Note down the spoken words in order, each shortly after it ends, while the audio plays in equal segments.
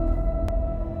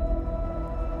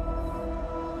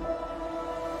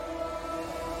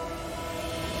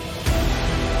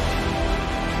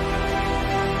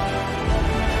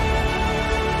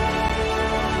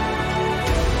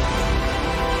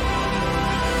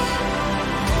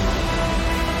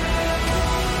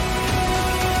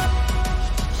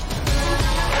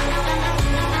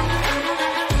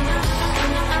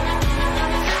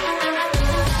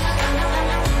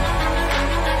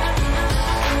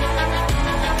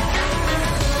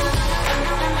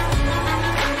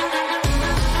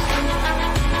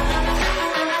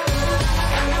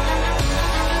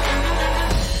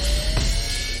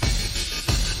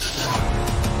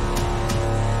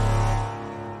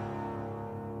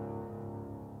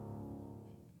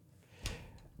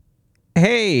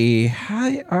Hey,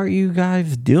 how are you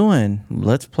guys doing?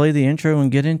 Let's play the intro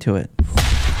and get into it.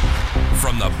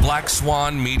 From the Black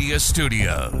Swan Media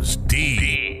Studios,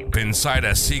 deep inside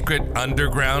a secret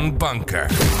underground bunker,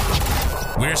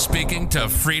 we're speaking to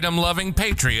freedom-loving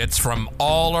patriots from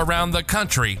all around the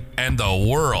country and the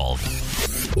world.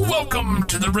 Welcome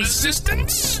to the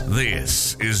Resistance.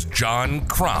 This is John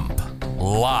Crump,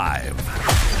 live.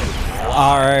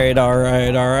 All right.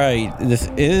 This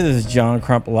is John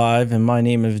Crump Live, and my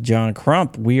name is John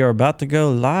Crump. We are about to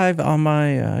go live on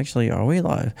my. Actually, are we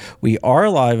live? We are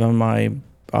live on my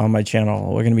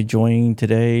channel. We're going to be joined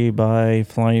today by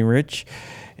Flying Rich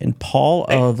and Paul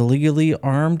of Legally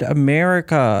Armed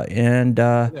America, and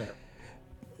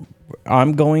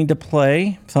I'm going to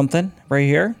play something right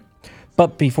here.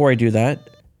 But before I do that,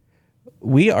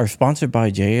 we are sponsored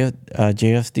by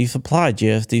JSD Supply.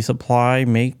 JSD Supply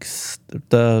makes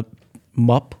the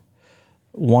MUP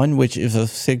one, which is a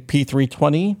SIG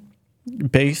P320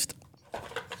 based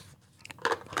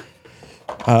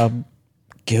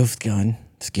ghost gun,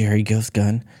 scary ghost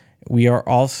gun. We are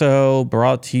also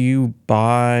brought to you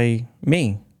by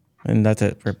me, and that's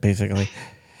it, basically.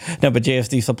 No, but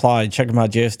JSD Supply, check them out.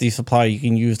 JSD Supply, you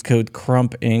can use code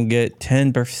CRUMP and get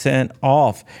 10%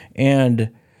 off.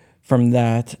 And from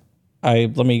that,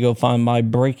 let me go find my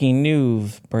breaking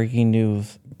news.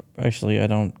 Actually, I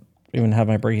don't even have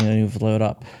my breaking news load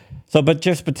up. So, but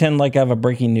just pretend like I have a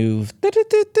breaking news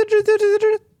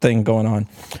thing going on.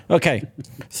 Okay,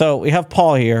 so we have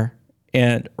Paul here.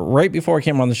 And right before I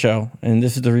came on the show, and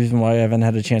this is the reason why I haven't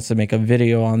had a chance to make a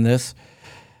video on this,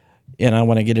 and I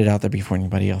want to get it out there before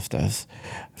anybody else does.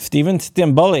 Stephen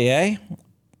Stambolier,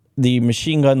 the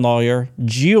machine gun lawyer,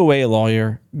 GOA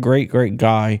lawyer, great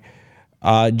guy,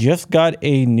 just got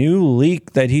a new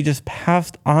leak that he just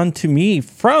passed on to me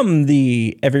from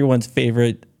the everyone's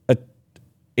favorite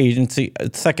agency,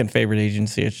 second favorite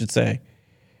agency, I should say,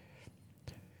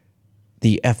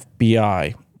 the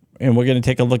FBI. And we're going to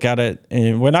take a look at it,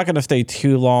 and we're not going to stay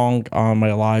too long on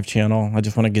my live channel. I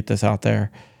just want to get this out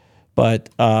there. But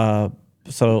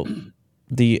so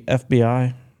the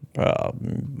FBI,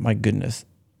 my goodness.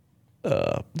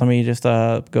 Let me just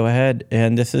go ahead.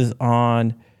 And this is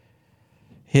on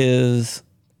his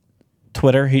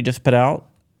Twitter he just put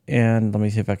out. And let me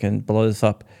see if I can blow this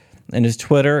up. And his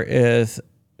Twitter is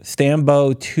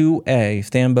Stambo2A.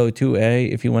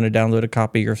 Stambo2A, if you want to download a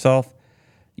copy yourself.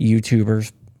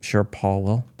 YouTubers, sure Paul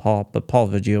will. But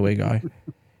Paul's a GOA guy.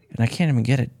 And I can't even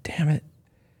get it. Damn it.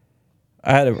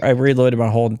 I reloaded my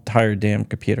whole entire damn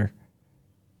computer.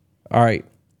 All right.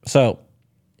 So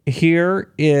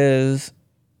here is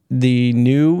the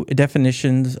new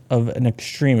definitions of an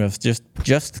extremist.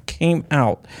 Just came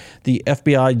out. The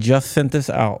FBI just sent this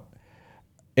out.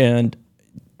 And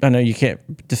I know you can't,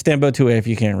 just stand by 2A if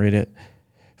you can't read it.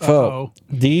 So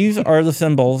these are the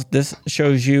symbols. This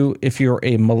shows you if you're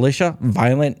a militia,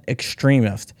 violent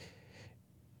extremist.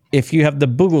 If you have the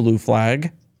Boogaloo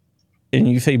flag, and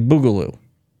you say Boogaloo.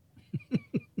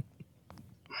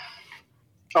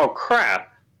 Oh,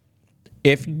 crap.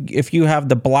 If you have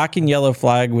the black and yellow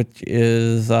flag, which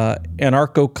is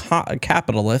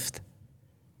anarcho-capitalist,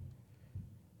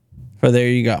 so there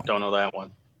you go. Don't know that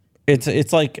one.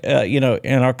 It's like,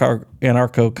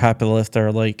 anarcho-capitalist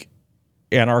are like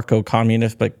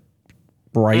anarcho-communist, but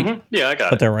right. Mm-hmm. Yeah, I got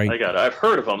but it. They're right. I got it. I've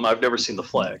heard of them. I've never seen the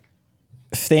flag.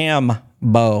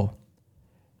 Stambo.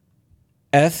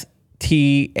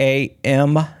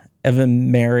 STAM, as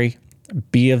in Mary,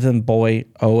 B as in boy,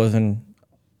 O as in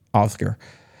Oscar.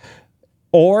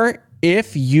 Or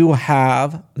if you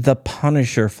have the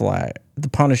Punisher flag, the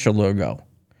Punisher logo,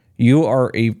 you are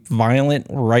a violent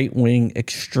right-wing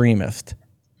extremist.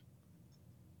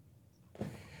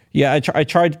 Yeah, I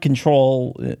tried to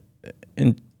control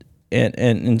and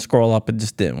scroll up, it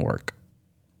just didn't work.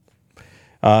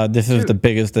 This is the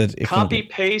biggest that it copy,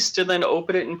 paste, and then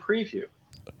open it in preview.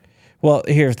 Well,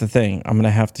 here's the thing. I'm going to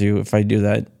have to, if I do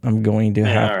that, I'm going to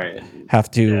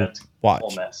have to watch.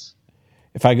 Whole mess.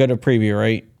 If I go to preview,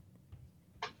 right,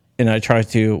 and I try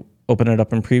to open it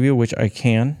up in preview, which I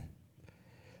can,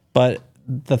 but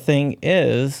the thing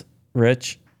is,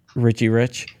 Richie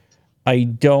Rich, I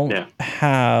don't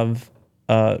have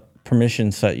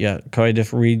permission set yet. Because I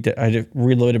just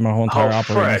reloaded my whole entire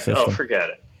operating system. Oh,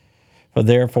 forget it. So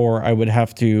therefore, I would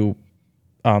have to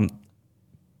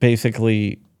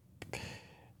basically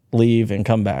leave and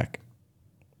come back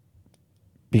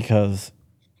because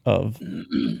of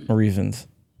reasons.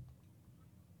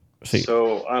 See.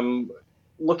 So I'm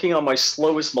looking on my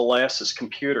slowest molasses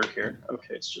computer here.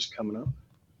 Okay, it's just coming up.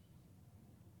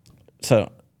 So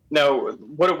now,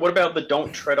 what about the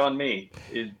 "Don't Tread on Me"?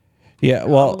 Yeah,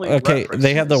 well, commonly okay, referenced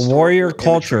they in have the historical warrior imagery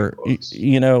culture. books.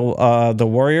 The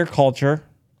warrior culture,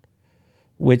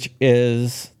 which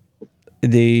is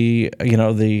the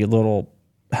little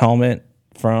helmet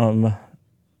from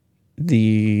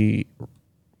the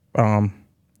Roman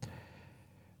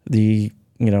The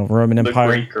Empire,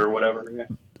 Greek or whatever. Yeah.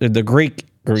 the Greek,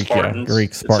 Spartans.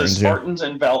 Greek It Spartans, says Spartans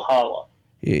and Valhalla.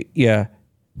 yeah.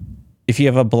 If you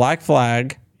have a black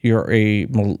flag, you're a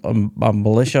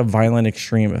militia violent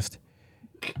extremist.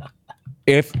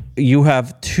 If you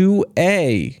have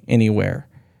 2A anywhere,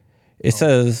 it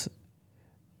says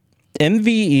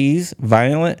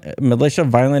MVEs, militia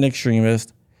violent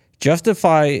extremist,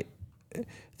 justify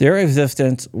their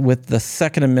existence with the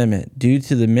Second Amendment due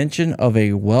to the mention of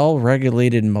a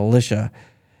well-regulated militia,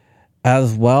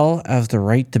 as well as the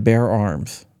right to bear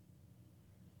arms.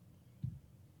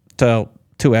 So,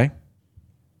 2A.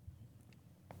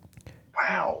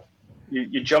 Wow.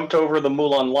 You jumped over the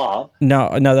Moulin Law.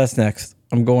 No, that's next.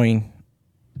 I'm going.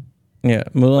 Yeah,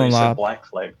 Moulin You said Law. Black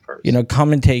Flag first.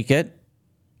 Come and take it.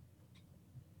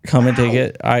 Come and take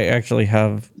it. I actually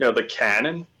have. The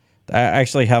cannon. I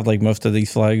actually have like most of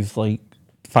these flags like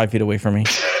 5 feet away from me.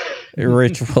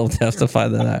 Rich will testify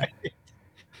to that.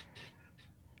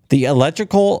 The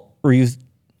electrical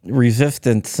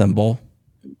resistance symbol,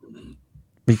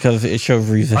 because it shows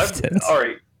resistance. All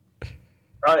right.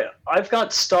 I've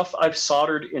got stuff I've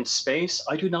soldered in space.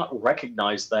 I do not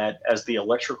recognize that as the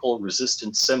electrical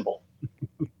resistance symbol.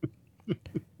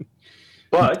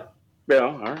 But,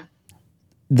 all right.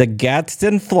 The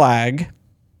Gadsden flag.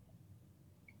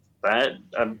 That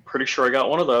I'm pretty sure I got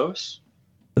one of those.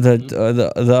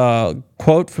 The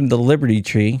quote from the Liberty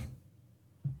Tree.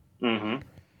 Mm-hmm.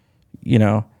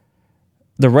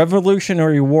 The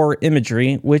Revolutionary War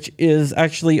imagery, which is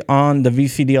actually on the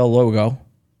VCDL logo.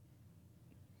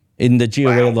 In the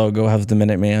GOA logo has the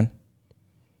Minuteman.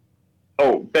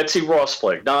 Oh, Betsy Ross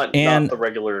flag, not the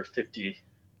regular 50.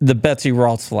 The Betsy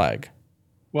Ross flag.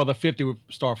 Well, the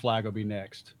 50-star flag will be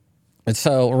next. And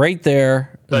so right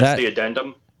there, That's the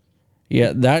addendum.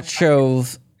 Yeah, that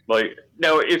shows. Like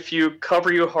now, if you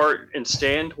cover your heart and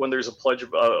stand when there's a pledge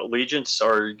of allegiance,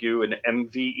 are you an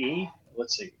MVE?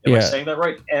 Let's see. Am I saying that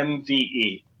right?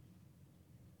 MVE.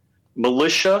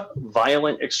 Militia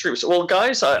Violent Extremists. Well,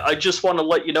 guys, I just want to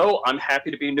let you know I'm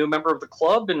happy to be a new member of the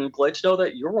club and glad to know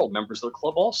that you're all members of the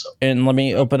club also. And let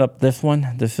me open up this one.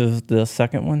 This is the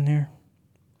second one here.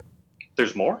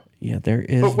 There's more? Yeah, there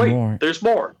is more. There's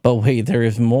more. But wait, there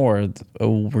is more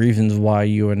reasons why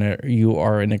you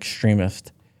are an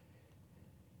extremist.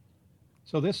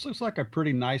 So this looks like a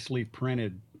pretty nicely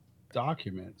printed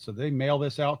document. So they mail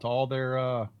this out to all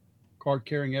their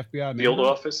card-carrying FBI field members?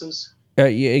 offices? Yeah,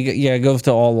 it goes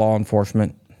to all law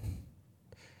enforcement.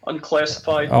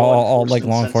 Unclassified all like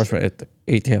law enforcement at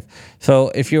ATF. So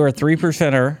if you're a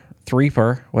 3%er,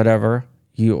 3per, whatever,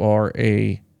 you are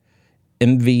a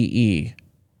MVE.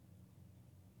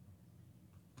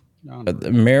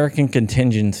 American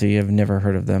Contingency. I've never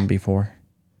heard of them before.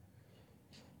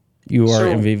 You are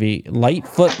MVV.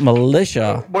 Lightfoot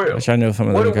Militia, which I know some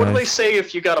of those guys. What do they say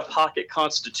if you got a pocket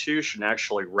constitution?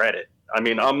 Actually read it. I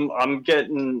mean, I'm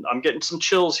getting some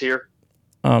chills here.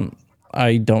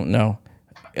 I don't know.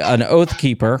 An Oath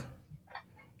Keeper.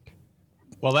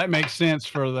 Well, that makes sense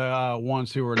for the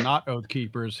ones who are not Oath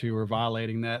Keepers who are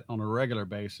violating that on a regular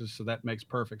basis. So that makes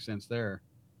perfect sense there.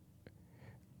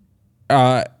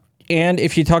 And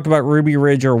if you talk about Ruby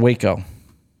Ridge or Waco.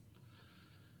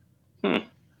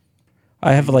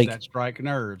 I have like that strike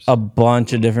nerves. A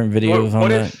bunch of different videos on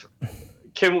that.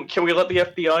 Can we let the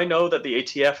FBI know that the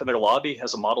ATF in their lobby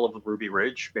has a model of the Ruby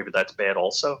Ridge? Maybe that's bad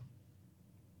also.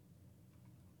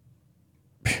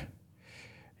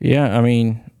 Yeah, I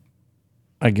mean,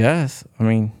 I guess. I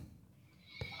mean,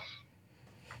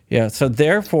 yeah. So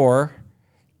therefore,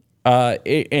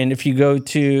 and if you go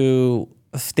to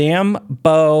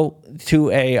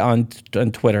Stambo2A on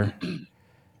Twitter,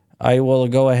 I will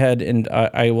go ahead and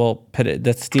I will put it.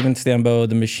 That's Stephen Stambo,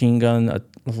 the machine gun.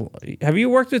 Have you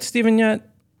worked with Stephen yet,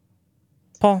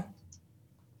 Paul?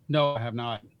 No, I have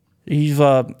not. He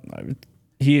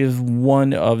is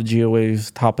one of GOA's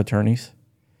top attorneys.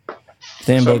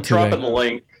 Stambo so I'm dropping the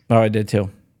link. Oh, I did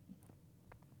too.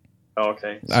 Oh,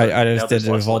 okay. So I just did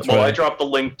the results. Well, I dropped the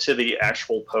link to the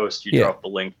actual post. You dropped the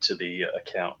link to the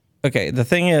account. Okay. The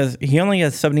thing is, he only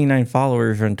has 79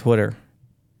 followers on Twitter.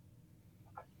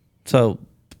 So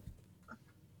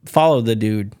follow the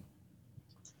dude.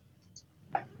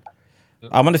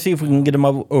 I'm going to see if we can get him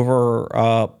over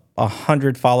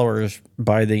 100 followers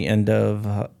by the end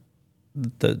of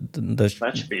the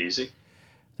that should be easy.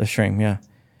 The stream, yeah.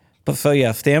 But so yeah,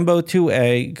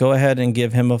 Stambo2A, go ahead and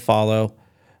give him a follow.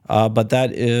 But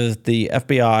that is the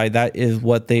FBI. That is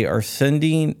what they are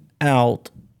sending out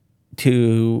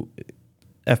to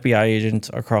FBI agents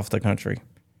across the country.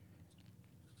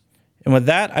 And with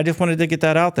that, I just wanted to get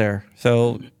that out there.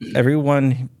 So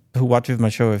everyone who watches my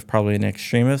show is probably an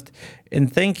extremist.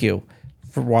 And thank you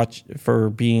for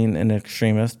being an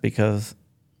extremist, because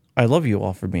I love you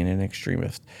all for being an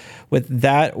extremist. With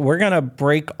that, we're going to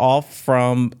break off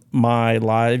from my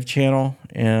live channel.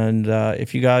 And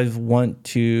if you guys want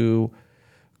to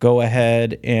go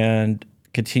ahead and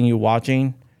continue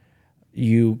watching,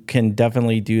 you can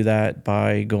definitely do that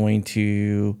by going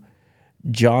to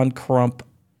John Crump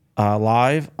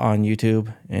live on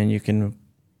YouTube, and you can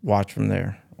watch from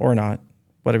there or not,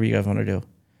 whatever you guys want to do.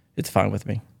 It's fine with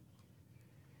me.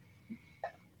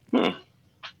 All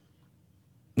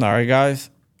right, guys.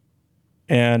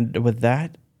 And with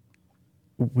that,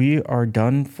 we are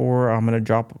done for. I'm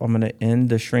gonna end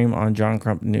the stream on John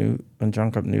Crump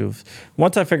News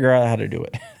once I figure out how to do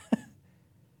it.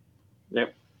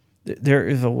 Yep. There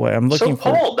is a way. I'm looking for.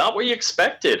 So, Paul, not what you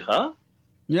expected, huh?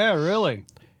 Yeah, really.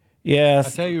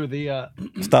 Yes. I tell you, the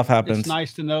stuff happens. It's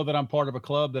nice to know that I'm part of a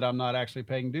club that I'm not actually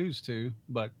paying dues to,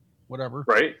 but whatever.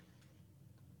 Right.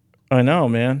 I know,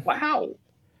 man. Wow.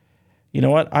 You know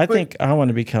what? I think I want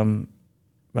to become.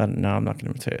 No, I'm not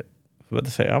going to say it. I was about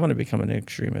to say I want to become an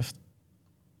extremist.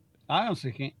 I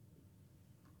honestly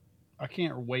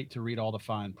can't wait to read all the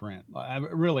fine print.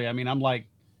 I'm like,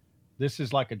 this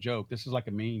is like a joke. This is like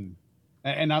a meme,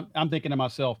 and I'm thinking to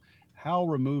myself, how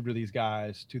removed are these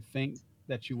guys to think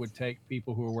that you would take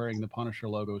people who are wearing the Punisher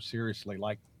logo seriously,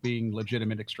 like being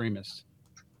legitimate extremists?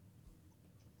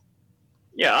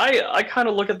 Yeah, I kind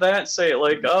of look at that and say,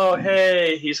 like, oh,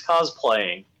 hey, he's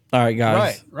cosplaying. All right,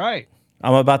 guys. Right.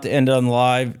 I'm about to end on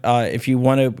live. If you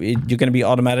want to, you're going to be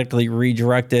automatically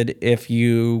redirected if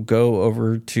you go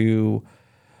over to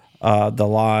the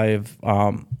live.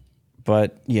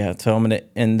 But yeah, so I'm going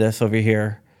to end this over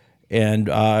here.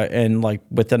 And like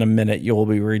within a minute, you'll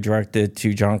be redirected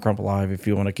to John Crump Live if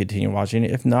you want to continue watching.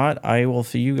 If not, I will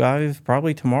see you guys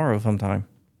probably tomorrow sometime.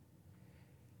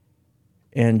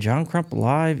 And John Crump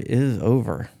Live is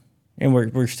over. And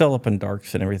we're still up in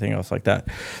darks and everything else like that.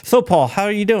 So, Paul, how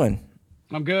are you doing?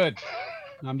 I'm good.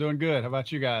 I'm doing good. How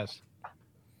about you guys?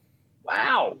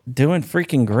 Wow. Doing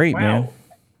freaking great, man.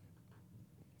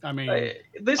 I mean, I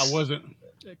wasn't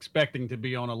expecting to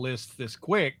be on a list this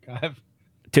quick. I've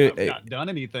not done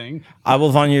anything. I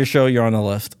was on your show. You're on the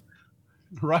list.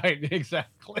 Right.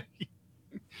 Exactly.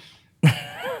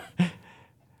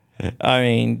 I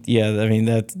mean, yeah. I mean,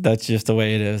 that's just the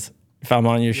way it is. If I'm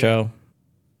on your show.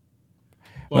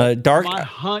 Well, my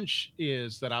hunch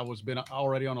is that I was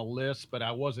already on a list, but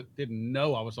I didn't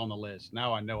know I was on the list.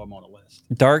 Now I know I'm on a list.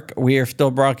 Dark, we are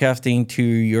still broadcasting to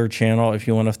your channel. If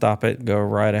you want to stop it, go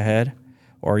right ahead,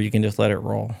 or you can just let it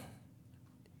roll.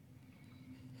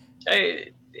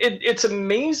 It's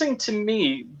amazing to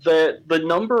me that the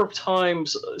number of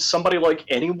times somebody like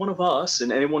any one of us and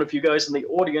any one of you guys in the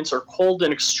audience are called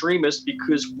an extremist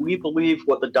because we believe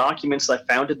what the documents that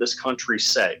founded this country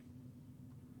say.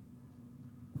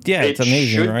 Yeah, it's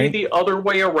amazing, right? It should be the other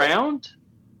way around.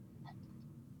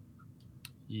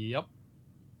 Yep.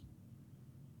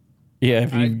 Yeah,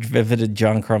 if you visited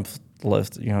John Crump's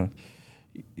list, you're on.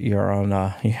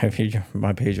 You have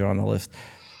my page on the list.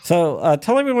 So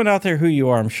tell everyone out there who you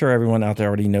are. I'm sure everyone out there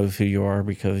already knows who you are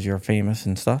because you're famous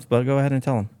and stuff. But go ahead and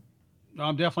tell them. No,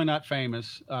 I'm definitely not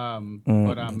famous, but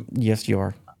I'm. Yes, you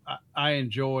are. I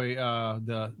enjoy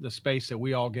the space that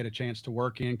we all get a chance to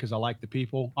work in because I like the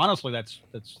people. Honestly, that's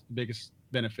the biggest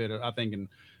benefit I think in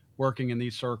working in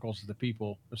these circles. The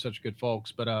people are such good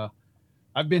folks. But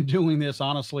I've been doing this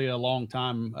honestly a long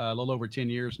time, a little over 10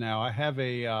 years now. I have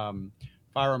a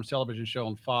firearms television show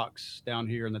on Fox down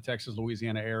here in the Texas,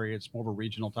 Louisiana area. It's more of a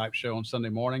regional type show on Sunday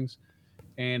mornings.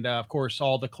 And of course,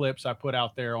 all the clips I put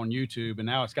out there on YouTube. And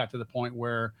now it's got to the point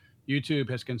where YouTube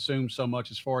has consumed so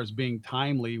much as far as being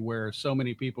timely, where so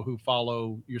many people who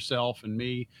follow yourself and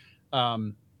me,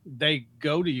 they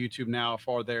go to YouTube now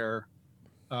for their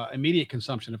immediate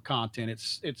consumption of content.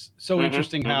 It's so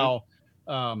interesting how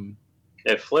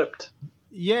it flipped.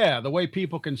 Yeah, the way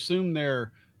people consume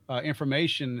their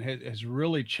information has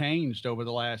really changed over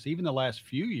the last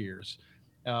few years.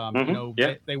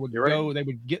 They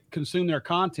would consume their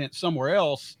content somewhere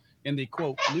else in the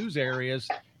quote news areas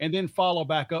and then follow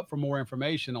back up for more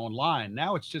information online.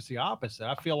 Now it's just the opposite.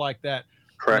 I feel like that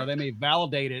they may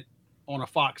validate it on a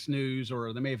Fox News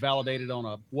or they may validate it on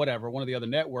a whatever, one of the other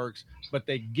networks, but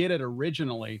they get it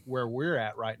originally where we're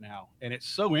at right now. And it's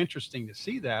so interesting to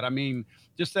see that. I mean,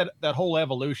 just that whole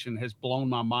evolution has blown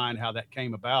my mind how that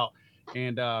came about.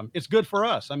 And it's good for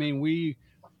us. I mean,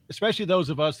 especially those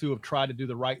of us who have tried to do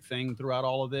the right thing throughout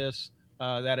all of this,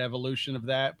 that evolution of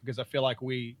that, because I feel like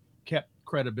we kept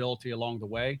credibility along the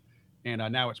way. And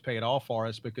now it's paid off for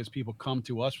us because people come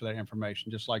to us for that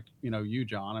information, just like, you,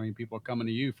 John. I mean, people are coming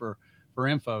to you for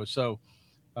info. So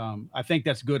I think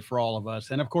that's good for all of us.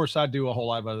 And of course, I do a whole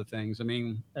lot of other things. I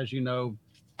mean, as you know,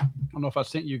 I don't know if I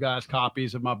sent you guys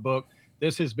copies of my book.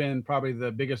 This has been probably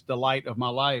the biggest delight of my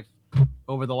life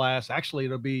over the last, actually,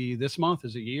 it'll be this month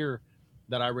is a year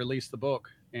that I released the book.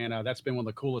 And that's been one of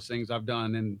the coolest things I've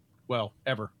done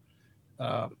ever.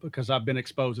 Because I've been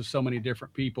exposed to so many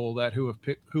different people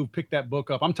who've picked that book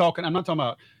up. I'm not talking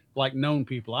about like known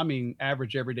people. I mean,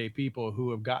 average everyday people who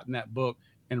have gotten that book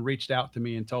and reached out to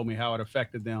me and told me how it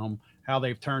affected them, how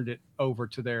they've turned it over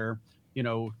to their,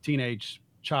 teenage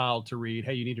child to read.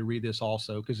 Hey, you need to read this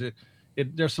also. Cause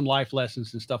there's some life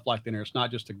lessons and stuff like that in there. It's not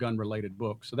just a gun related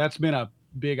book. So that's been a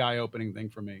big eye opening thing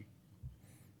for me.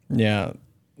 Yeah.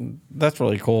 That's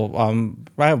really cool.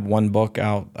 I have one book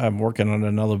out. I'm working on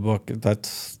another book.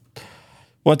 That's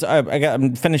once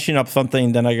I'm finishing up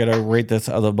something, then I got to read this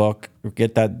other book,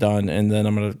 get that done, and then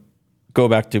I'm gonna go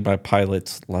back to my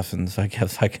pilot's lessons. I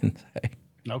guess I can say.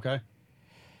 Okay.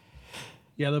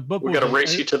 Yeah, the book. We got to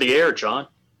race you to the air, John.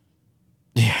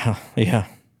 Yeah. Yeah,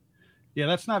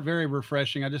 that's not very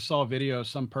refreshing. I just saw a video of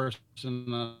some person.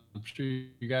 I'm sure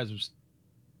you guys have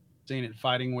seen it,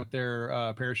 fighting with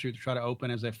their parachute to try to open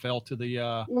as they fell to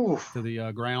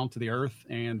the ground, to the earth,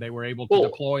 and they were able to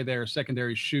deploy their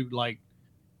secondary chute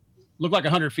looked like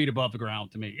 100 feet above the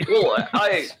ground to me. Well,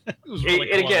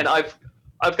 really and again,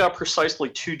 I've got precisely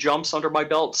 2 jumps under my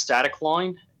belt, static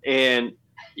line, and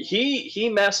he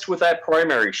messed with that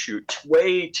primary chute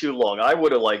way too long. I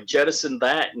would have jettisoned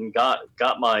that and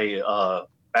got my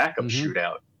backup chute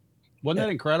out. Wasn't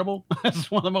that incredible? That's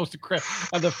one of the most incredible.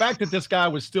 The fact that this guy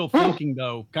was still thinking,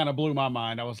 though, kind of blew my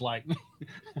mind. I was like,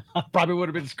 I probably would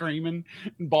have been screaming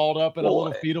and balled up in a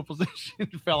little fetal position. It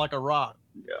felt like a rock.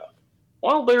 Yeah.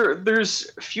 Well,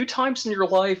 there's a few times in your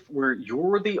life where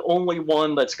you're the only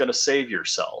one that's going to save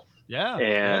yourself. Yeah.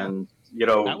 And,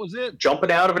 that was it.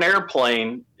 Jumping out of an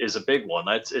airplane is a big one.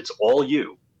 It's all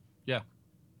you. Yeah.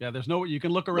 Yeah. You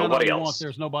can look around all you want.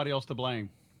 There's nobody else to blame.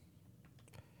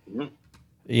 Mm-hmm.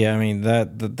 Yeah, I mean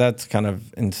that's kind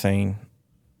of insane.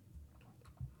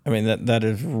 I mean that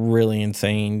is really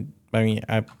insane. I mean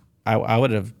I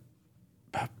would have,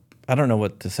 I don't know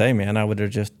what to say, man. I would have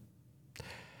just,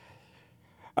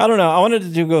 I don't know. I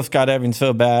wanted to go skydiving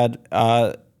so bad,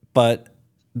 but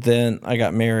then I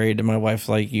got married and my wife's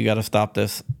like, you got to stop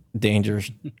this dangerous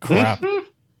crap.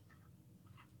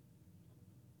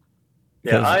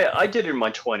 Yeah, I did it in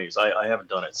my 20s. I haven't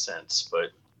done it since,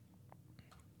 but.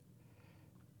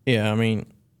 Yeah, I mean,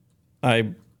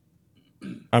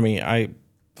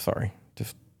 sorry,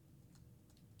 just,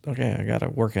 okay, I got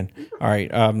it working. All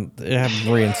right, I'm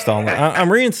reinstalling. I'm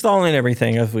reinstalling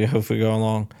everything as we hopefully go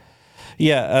along.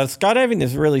 Yeah, skydiving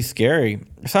is really scary.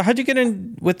 So how'd you get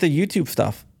in with the YouTube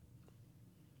stuff?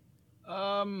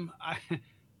 I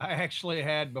actually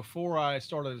had, before I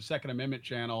started the Second Amendment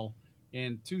channel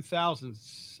in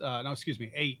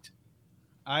 2008,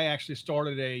 I actually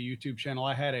started a YouTube channel.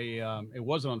 I had it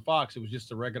wasn't on Fox. It was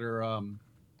just a regular,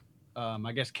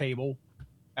 I guess, cable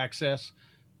access.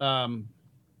 I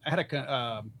had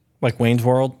a, like Wayne's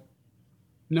World?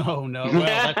 No.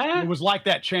 Well, it was like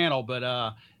that channel,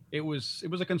 but it was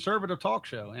a conservative talk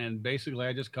show. And basically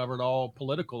I just covered all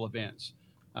political events.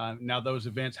 Now those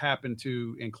events happen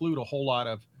to include a whole lot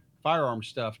of firearm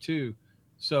stuff too.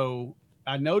 So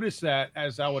I noticed that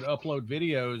as I would upload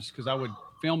videos, because I would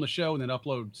film the show and then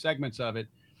upload segments of it,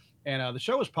 and the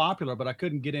show was popular, but I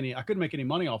couldn't make any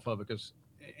money off of it, because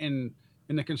in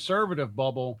the conservative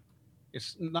bubble,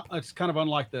 it's kind of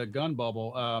unlike the gun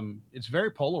bubble. It's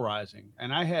very polarizing,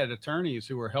 and I had attorneys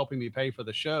who were helping me pay for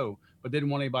the show, but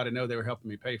didn't want anybody to know they were helping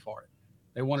me pay for it.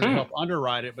 They wanted to help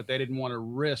underwrite it, but they didn't want to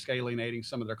risk alienating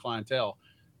some of their clientele.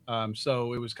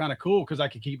 So it was kind of cool because I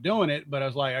could keep doing it, but I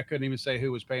was like, I couldn't even say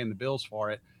who was paying the bills for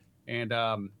it. And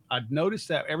I'd noticed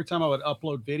that every time I would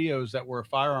upload videos that were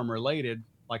firearm related,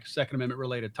 like Second Amendment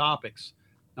related topics,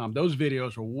 those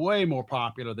videos were way more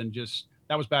popular than just,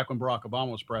 that was back when Barack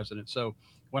Obama was president. So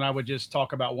when I would just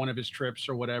talk about one of his trips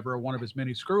or whatever, or one of his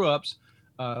many screw ups,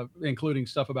 including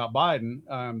stuff about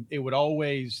Biden, it would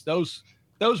always,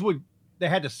 they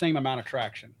had the same amount of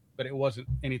traction, but it wasn't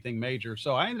anything major.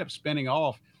 So I ended up spinning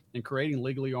off and creating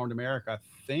Legally Armed America. I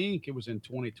think it was in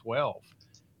 2012.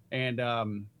 And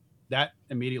that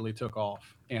immediately took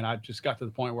off. And I just got to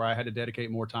the point where I had to dedicate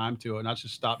more time to it. And I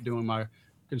just stopped doing my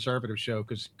conservative show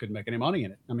because couldn't make any money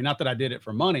in it. I mean, not that I did it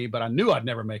for money, but I knew I'd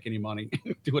never make any money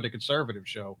doing a conservative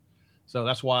show. So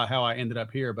that's how I ended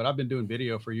up here. But I've been doing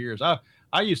video for years.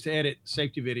 I used to edit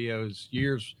safety videos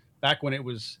years back when it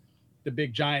was the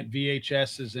big giant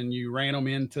VHSs and you ran them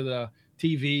into the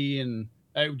TV and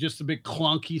just the big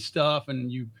clunky stuff,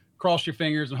 and you cross your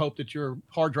fingers and hope that your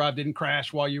hard drive didn't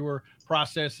crash while you were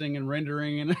processing and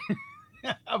rendering. And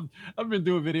I've been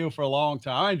doing video for a long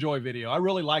time. I enjoy video. I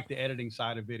really like the editing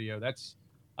side of video.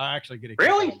 I actually get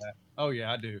excited Really? about that. Oh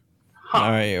yeah, I do. All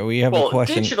right, we have a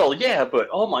question. Digital, yeah, but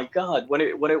oh my God, when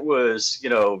it was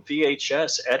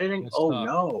VHS editing, It oh sucked.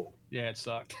 no. Yeah, it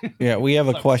sucked. Yeah, we have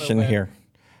a Sucks so question bad. here.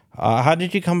 How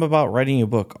did you come about writing a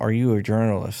book? Are you a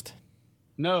journalist?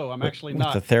 No, I'm actually With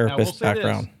not. a therapist Now, I will say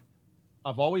this. background.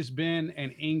 I've always been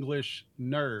an English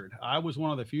nerd. I was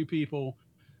one of the few people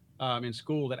in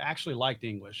school that actually liked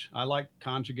English. I like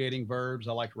conjugating verbs.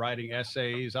 I like writing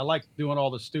essays. I like doing all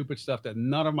the stupid stuff that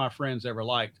none of my friends ever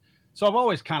liked. So I've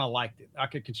always kind of liked it. I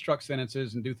could construct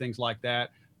sentences and do things like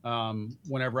that.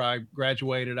 Whenever I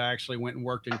graduated, I actually went and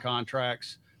worked in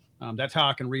contracts. That's how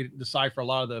I can decipher a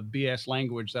lot of the BS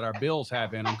language that our bills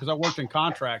have in them, because I worked in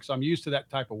contracts. So I'm used to that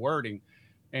type of wording.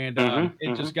 And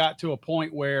it just got to a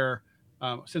point where,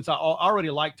 since I already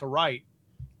like to write,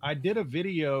 I did a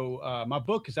video. My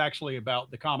book is actually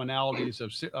about the commonalities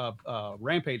of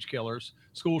rampage killers,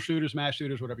 school shooters, mass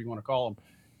shooters, whatever you want to call them.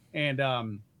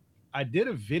 And I did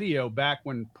a video back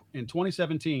in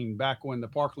 2017, back when the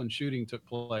Parkland shooting took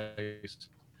place.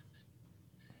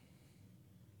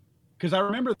 Because I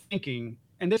remember thinking,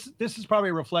 and this is probably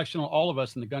a reflection on all of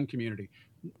us in the gun community,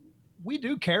 we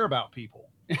do care about people.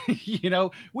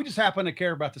 We just happen to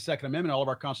care about the Second Amendment, all of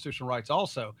our constitutional rights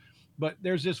also. But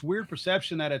there's this weird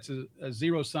perception that it's a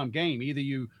zero-sum game. Either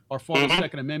you are for the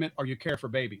Second Amendment or you care for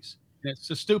babies. And it's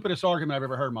the stupidest argument I've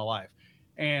ever heard in my life.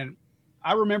 And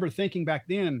I remember thinking back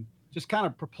then, just kind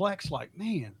of perplexed, like,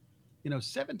 man,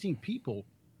 17 people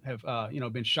have,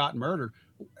 been shot and murdered.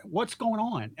 What's going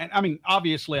on? And I mean,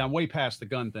 obviously, I'm way past the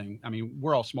gun thing. I mean,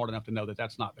 we're all smart enough to know that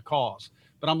that's not the cause.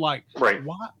 But I'm like, Right.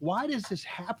 why does this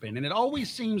happen? And it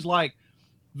always seems like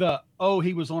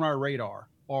he was on our radar,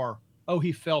 or,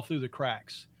 he fell through the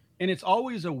cracks. And it's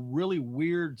always a really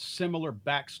weird, similar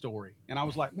backstory. And I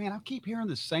was like, man, I keep hearing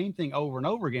the same thing over and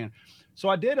over again. So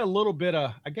I did a little bit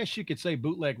of, I guess you could say,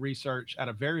 bootleg research at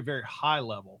a very, very high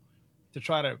level to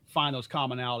try to find those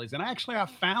commonalities. And actually, I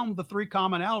found the 3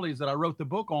 commonalities that I wrote the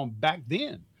book on back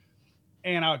then.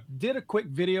 And I did a quick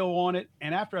video on it.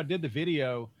 And after I did the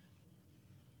video,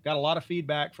 got a lot of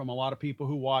feedback from a lot of people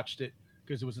who watched it,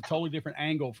 because it was a totally different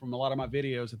angle from a lot of my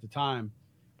videos at the time.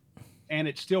 And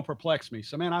it still perplexed me.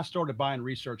 So, man, I started buying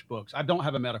research books. I don't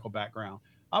have a medical background.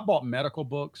 I bought medical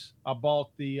books. I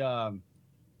bought the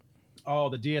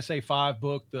DSA-5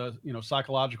 book, the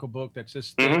psychological book that's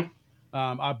this thick.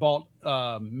 I bought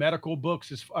medical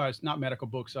books, not medical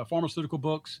books, pharmaceutical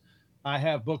books. I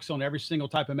have books on every single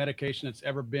type of medication that's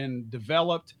ever been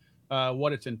developed,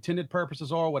 what its intended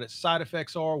purposes are, what its side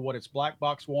effects are, what its black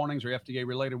box warnings or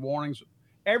FDA-related warnings,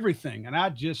 everything. And I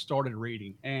just started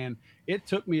reading. And it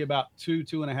took me about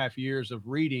 2.5 years of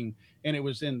reading. And it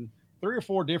was in 3 or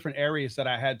 4 different areas that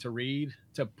I had to read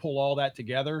to pull all that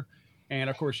together. And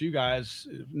of course, you guys,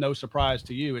 no surprise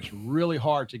to you, it's really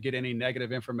hard to get any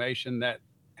negative information that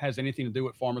has anything to do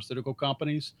with pharmaceutical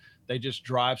companies. They just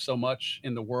drive so much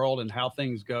in the world and how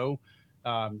things go.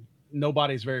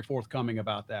 Nobody's very forthcoming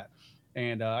about that.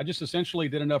 And I just essentially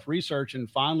did enough research. And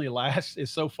finally,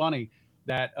 it's so funny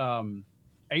that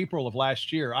April of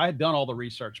last year, I had done all the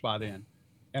research by then.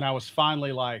 And I was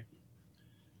finally like,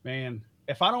 man,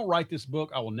 if I don't write this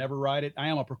book, I will never write it. I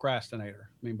am a procrastinator.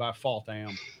 I mean, by fault, I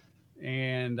am.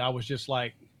 And I was just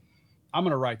like, I'm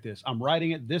going to write this. I'm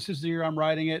writing it. This is the year I'm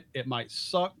writing it. It might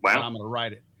suck, but I'm going to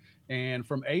write it. And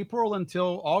from April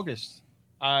until August,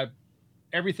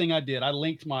 everything I did, I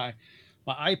linked my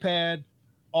iPad,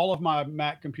 all of my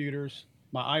Mac computers,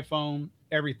 my iPhone,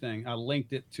 everything. I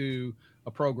linked it to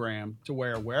a program to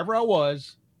where wherever I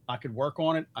was, I could work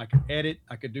on it. I could edit.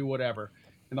 I could do whatever.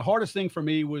 And the hardest thing for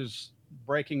me was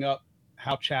breaking up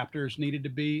how chapters needed to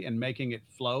be and making it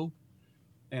flow.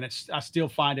 And I still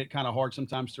find it kind of hard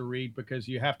sometimes to read, because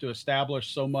you have to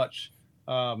establish so much.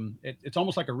 It's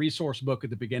almost like a resource book at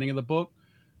the beginning of the book.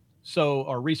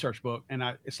 Or research book. And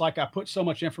it's like I put so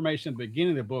much information at the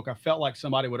beginning of the book, I felt like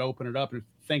somebody would open it up and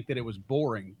think that it was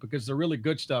boring, because the really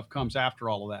good stuff comes after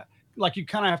all of that. Like, you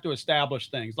kind of have to establish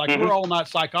things. Like, we're all not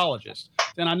psychologists.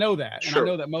 And I know that. And I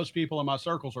know that most people in my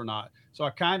circles are not. So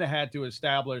I kind of had to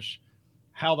establish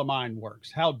how the mind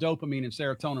works, how dopamine and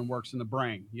serotonin works in the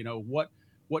brain.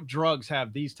 What drugs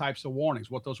have these types of warnings,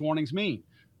 what those warnings mean.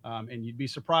 And you'd be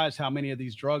surprised how many of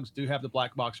these drugs do have the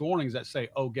black box warnings that say,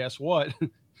 oh, guess what?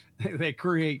 They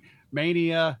create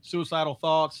mania, suicidal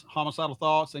thoughts, homicidal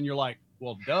thoughts, and you're like,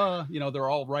 well, duh, they're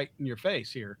all right in your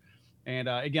face here. And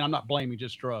again, I'm not blaming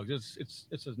just drugs.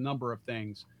 It's a number of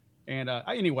things. And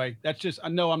anyway, that's just, I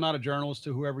know I'm not a journalist,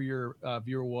 to whoever your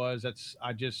viewer was.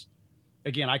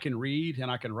 Again, I can read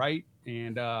and I can write,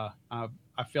 and I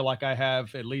feel like I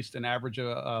have at least an average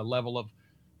level of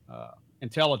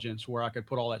intelligence where I could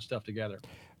put all that stuff together.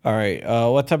 All right.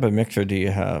 What type of mixer do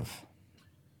you have?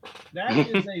 That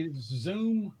is a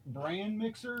Zoom brand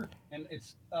mixer, and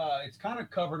it's kind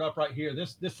of covered up right here.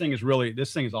 This thing is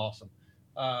awesome.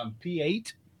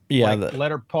 P8. Yeah. Like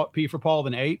letter P for Paul,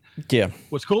 then 8. Yeah.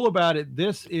 What's cool about it,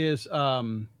 this is a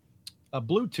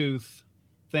Bluetooth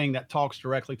thing that talks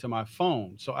directly to my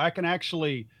phone. So I can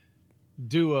actually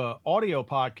do a audio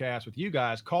podcast with you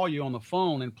guys, call you on the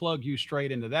phone, and plug you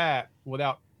straight into that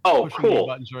without pushing any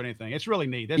buttons or anything. It's really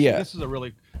neat. This is a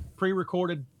really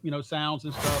pre-recorded, sounds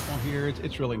and stuff on here.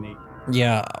 It's really neat.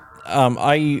 Yeah.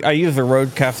 I use a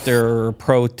Rodecaster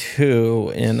Pro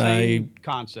 2, and Same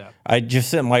concept. I just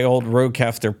sent my old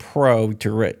Rodecaster Pro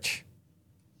to Rich.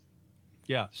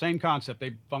 Yeah, same concept.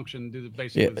 They function, do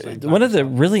basically the same. One of the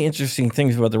really interesting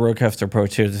things about the Rodecaster Pro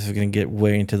 2, this is going to get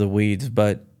way into the weeds,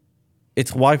 but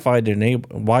it's Wi-Fi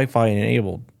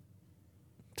enabled.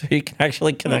 So you can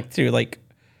actually connect to like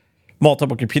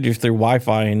multiple computers through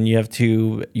Wi-Fi, and you have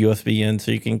 2 USB in,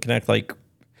 so you can connect like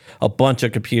a bunch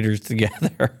of computers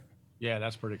together. Yeah,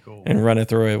 that's pretty cool. And run it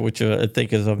through it, which I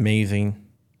think is amazing.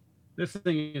 This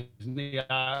thing is neat.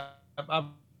 I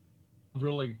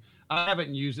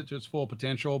haven't used it to its full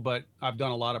potential, but I've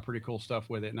done a lot of pretty cool stuff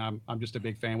with it, and I'm just a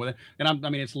big fan with it.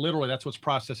 And it's literally, that's what's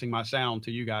processing my sound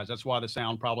to you guys. That's why the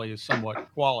sound probably is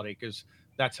somewhat quality, because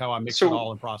that's how I mix it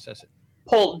all and process it.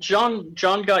 Paul, John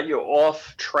got you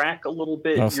off track a little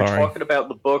bit. Oh, You're sorry. talking about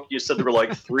the book. You said there were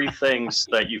like 3 things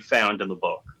that you found in the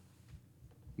book.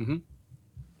 Mm-hmm.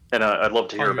 And I'd love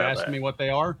to hear about that. Asking me what they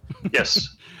are?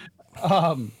 Yes.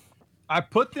 I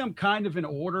put them kind of in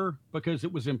order because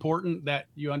it was important that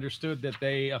you understood that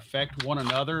they affect one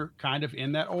another kind of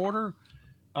in that order.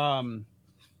 And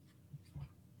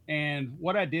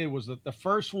what I did was that the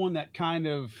first one that kind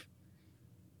of,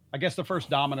 I guess the first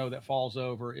domino that falls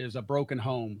over is a broken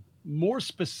home. More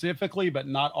specifically, but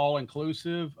not all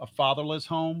inclusive, a fatherless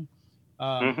home.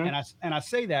 And I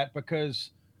say that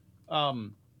because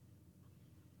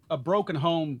a broken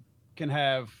home can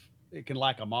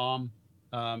lack a mom.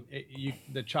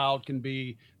 The child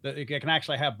it can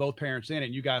actually have both parents in it.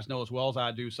 You guys know as well as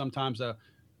I do. Sometimes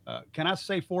can I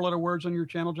say 4-letter words on your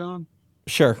channel, John?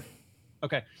 Sure.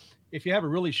 Okay. If you have a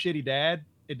really shitty dad,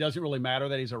 it doesn't really matter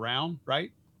that he's around,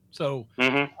 right? So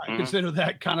I consider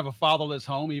that kind of a fatherless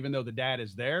home, even though the dad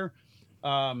is there.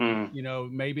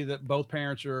 Maybe that both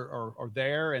parents are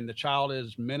there and the child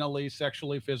is mentally,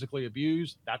 sexually, physically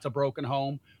abused. That's a broken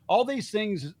home. All these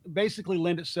things basically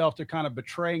lend itself to kind of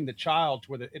betraying the child,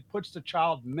 to where it puts the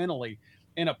child mentally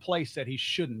in a place that he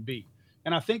shouldn't be.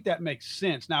 And I think that makes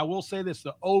sense. Now, I will say this,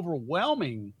 the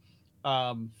overwhelming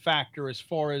factor as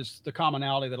far as the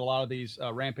commonality that a lot of these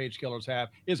rampage killers have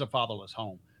is a fatherless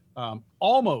home.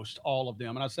 Almost all of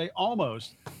them. And I say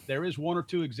almost, there is 1 or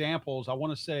 2 examples. I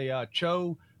want to say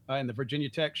Cho in the Virginia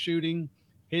Tech shooting,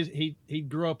 he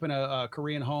grew up in a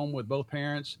Korean home with both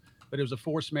parents, but it was a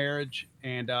forced marriage,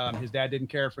 and his dad didn't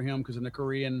care for him because in the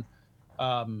Korean,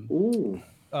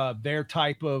 their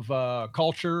type of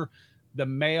culture, the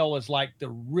male is like the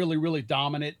really, really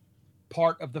dominant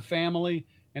part of the family.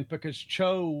 And because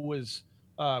Cho was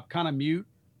kind of mute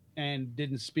and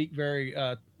didn't speak very,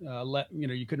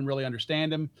 you couldn't really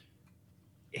understand him.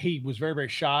 He was very, very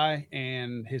shy,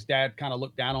 and his dad kind of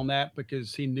looked down on that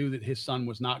because he knew that his son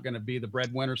was not going to be the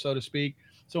breadwinner, so to speak.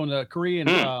 So in the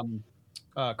Korean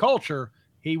culture,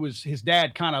 he was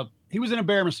an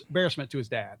embarrassment to his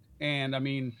dad. And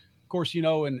of course,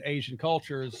 in Asian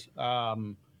cultures, that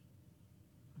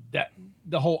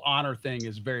the whole honor thing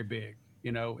is very big.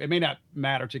 It may not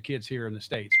matter to kids here in the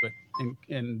States, but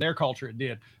in their culture, it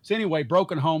did. So anyway,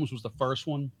 broken homes was the first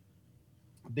one.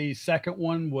 The second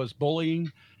one was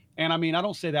bullying. And I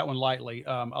don't say that one lightly.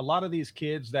 A lot of these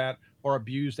kids that are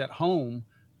abused at home,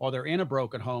 or they're in a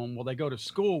broken home, they go to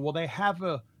school, they have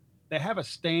a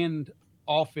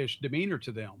standoffish demeanor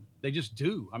to them. They just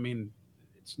do.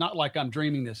 It's not like I'm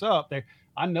dreaming this up.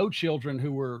 I know children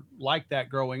who were like that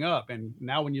growing up. And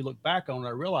now when you look back on it,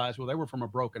 I realize, they were from a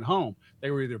broken home.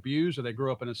 They were either abused or they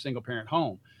grew up in a single parent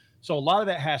home. So a lot of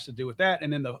that has to do with that.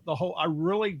 And then the whole, I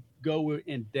really go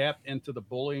in depth into the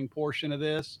bullying portion of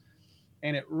this.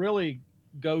 And it really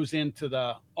goes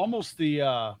into almost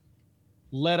the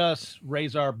let us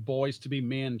raise our boys to be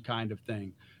men kind of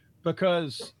thing.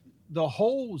 Because the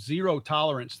whole zero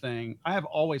tolerance thing, I have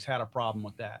always had a problem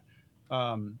with that.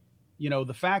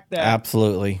 The fact that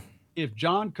Absolutely. if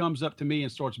John comes up to me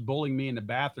and starts bullying me in the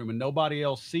bathroom and nobody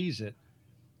else sees it,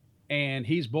 and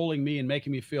he's bullying me and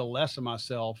making me feel less of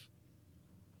myself,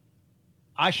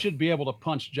 I should be able to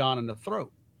punch John in the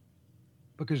throat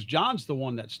because John's the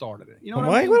one that started it. You know what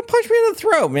Why I mean? you want to punch me in the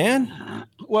throat, man?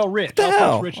 Well, Rich. What the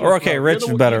hell? Punch Rich in Or the okay, throat. Rich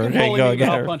is better. Okay, go again.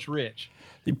 I'll punch Rich.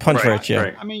 You punch Right, Rich, yeah.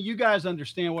 right. I mean, you guys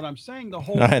understand what I'm saying. The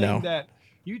whole I thing know. that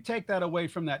you take that away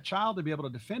from that child to be able to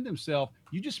defend himself,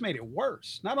 you just made it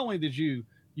worse. Not only did you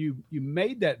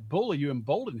made that bully, you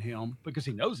emboldened him because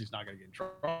he knows he's not going to get in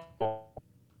trouble.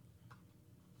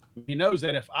 He knows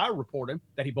that if I report him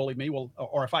that he bullied me,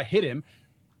 or if I hit him,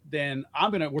 then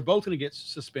we're both going to get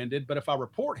suspended. But if I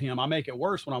report him, I make it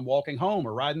worse when I'm walking home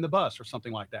or riding the bus or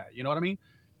something like that. You know what I mean?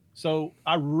 So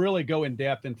I really go in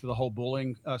depth into the whole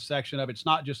bullying section of it. It's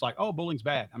not just like, oh, bullying's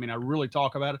bad. I mean, I really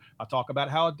talk about it. I talk about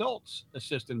how adults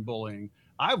assist in bullying.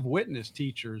 I've witnessed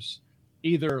teachers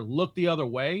either look the other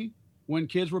way when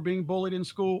kids were being bullied in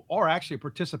school or actually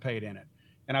participate in it.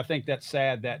 And I think that's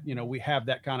sad that, we have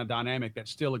that kind of dynamic that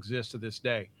still exists to this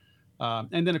day.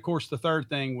 And then, of course, the third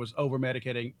thing was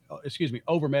over-medicating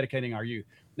our youth.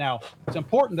 Now, it's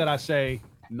important that I say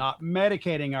not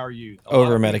medicating our youth.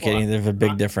 Over-medicating, there's a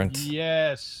big difference.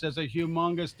 Yes, there's a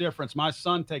humongous difference. My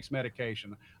son takes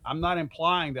medication. I'm not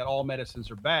implying that all medicines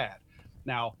are bad.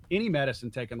 Now, any medicine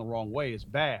taken the wrong way is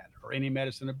bad, or any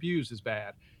medicine abused is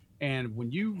bad. And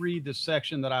when you read the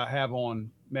section that I have on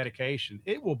medication,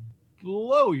 it will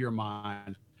blow your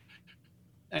mind.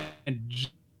 And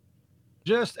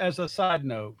just as a side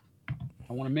note,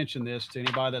 I want to mention this to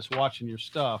anybody that's watching your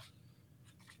stuff.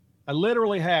 I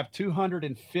literally have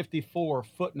 254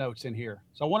 footnotes in here.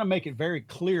 So I want to make it very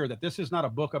clear that this is not a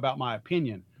book about my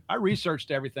opinion. I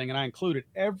researched everything and I included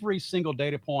every single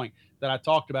data point that I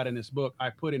talked about in this book. I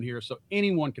put in here so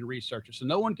anyone can research it. So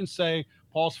no one can say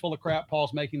Paul's full of crap,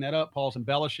 Paul's making that up, Paul's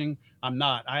embellishing. I'm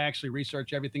not. I actually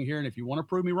research everything here. And if you want to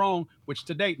prove me wrong, which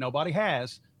to date nobody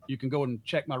has, you can go and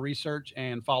check my research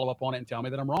and follow up on it and tell me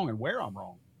that I'm wrong and where I'm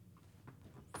wrong.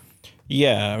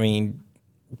 Yeah, I mean,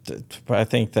 I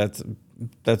think that's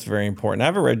very important. I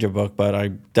haven't read your book, but I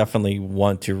definitely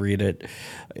want to read it.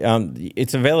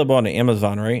 It's available on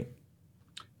Amazon, right?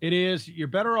 It is. You're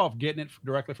better off getting it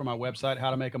directly from my website,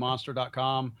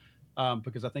 howtomakamonster.com,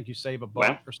 because I think you save a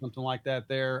buck or something like that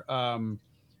there.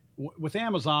 With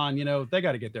Amazon, they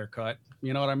got to get their cut.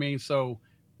 You know what I mean? So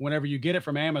whenever you get it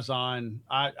from Amazon,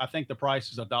 I think the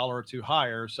price is $1 or $2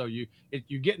 higher. So you're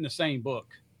getting the same book.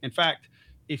 In fact,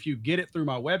 if you get it through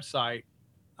my website,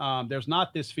 there's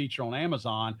not this feature on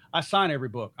Amazon. I sign every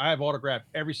book. I have autographed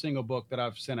every single book that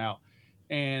I've sent out.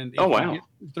 And if you get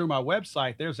through my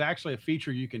website, there's actually a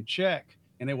feature you can check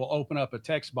and it will open up a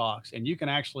text box and you can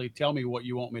actually tell me what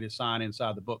you want me to sign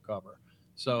inside the book cover.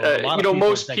 So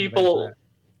most people,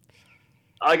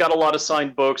 I got a lot of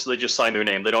signed books. They just sign their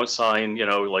name. They don't sign,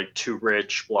 like too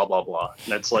rich, blah, blah, blah.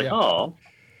 And it's like, oh.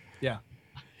 Yeah.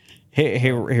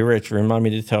 Hey, Rich, remind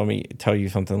me to tell you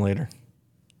something later.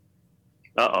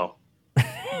 Uh-oh.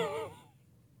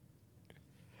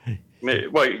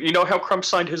 Wait, you know how Crump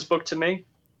signed his book to me?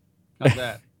 How's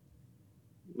that?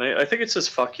 I think it says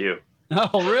 "fuck you."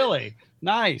 Oh, really?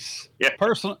 Nice. Yeah.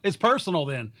 Personal. It's personal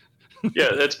then. Yeah,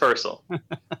 it's personal.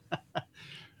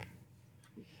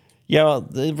 Yeah, well,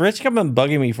 Rich kept on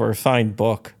bugging me for a signed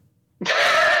book.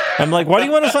 I'm like, why do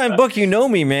you want a signed book? You know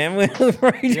me, man. We do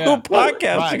a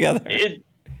podcast together.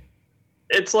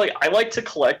 It's like I like to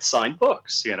collect signed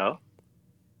books, So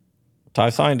I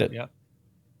signed it. Yep.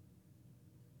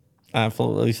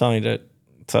 Absolutely signed it.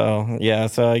 So, yeah,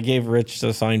 so I gave Rich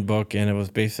the signed book, and it was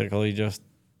basically just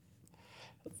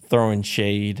throwing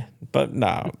shade. But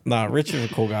no, Rich is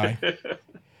a cool guy.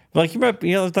 Like,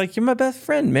 you're my best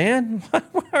friend, man.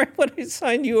 Why would I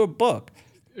sign you a book?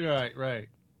 Right.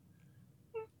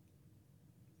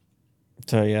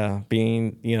 So, yeah,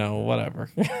 being, whatever.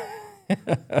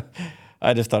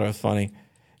 I just thought it was funny.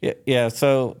 Yeah.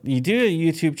 So you do a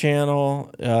YouTube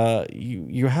channel.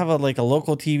 You have a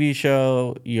local TV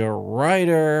show. You're a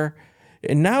writer,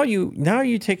 and now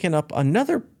you taking up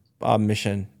another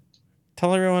mission.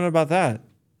 Tell everyone about that.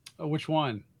 Which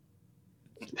one?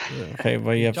 Okay,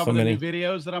 well you have so many new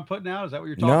videos that I'm putting out. Is that what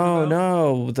you're talking about?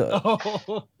 No.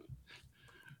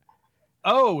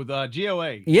 The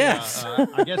GOA. Yes.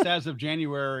 I guess as of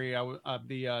January, I'm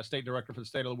the state director for the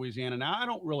state of Louisiana. Now I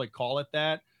don't really call it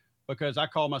that, because I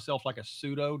call myself like a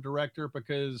pseudo director,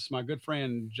 because my good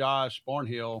friend Josh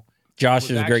Barnhill.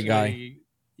 Josh is a great guy.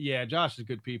 Yeah, Josh is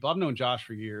good people. I've known Josh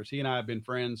for years. He and I have been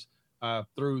friends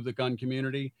through the gun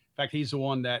community. In fact, he's the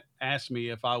one that asked me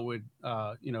if I would,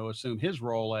 assume his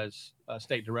role as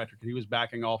state director, because he was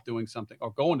backing off doing something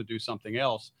or going to do something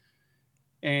else.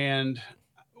 And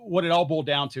what it all boiled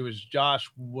down to is Josh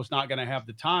was not going to have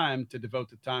the time to devote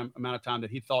the amount of time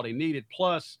that he thought he needed.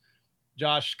 Plus,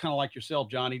 Josh, kind of like yourself,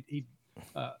 John,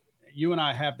 you and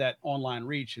I have that online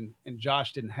reach, and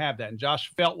Josh didn't have that. And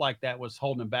Josh felt like that was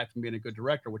holding him back from being a good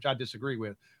director, which I disagree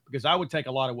with, because I would take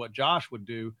a lot of what Josh would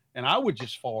do and I would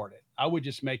just forward it. I would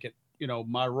just make it,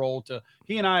 my role to,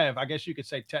 he and I have, I guess you could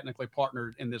say, technically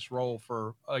partnered in this role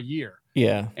for a year.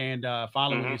 Yeah. And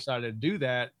finally, when we decided to do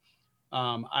that,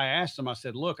 I asked him, I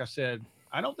said, look,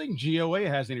 I don't think GOA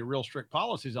has any real strict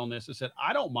policies on this. I said,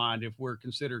 I don't mind if we're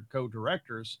considered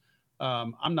co-directors.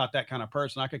 I'm not that kind of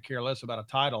person. I could care less about a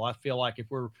title. I feel like if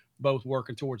we're both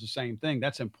working towards the same thing,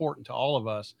 that's important to all of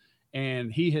us.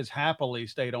 And he has happily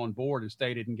stayed on board and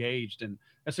stayed engaged. And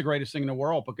that's the greatest thing in the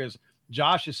world, because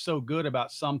Josh is so good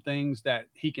about some things that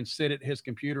he can sit at his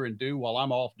computer and do while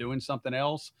I'm off doing something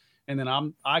else. And then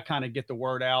I kind of get the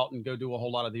word out and go do a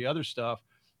whole lot of the other stuff.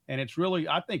 And it's really,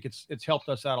 I think it's helped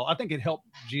us out. I think it helped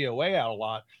GOA out a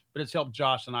lot, but it's helped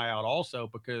Josh and I out also,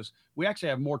 because we actually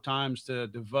have more times to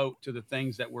devote to the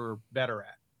things that we're better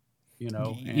at,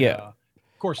 And, yeah.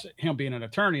 Of course, him being an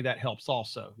attorney, that helps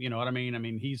also. You know what I mean? I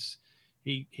mean, he's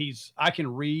I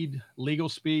can read legal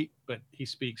speak, but he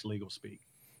speaks legal speak.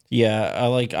 Yeah.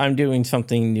 I'm doing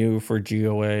something new for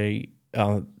GOA.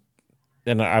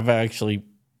 And I've actually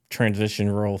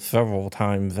transitioned roles several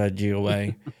times at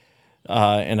GOA.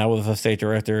 And I was a state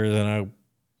director, then I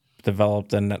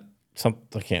developed I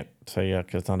can't say yet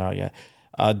because it's not out yet.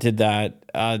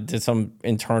 Did some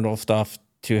internal stuff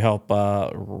to help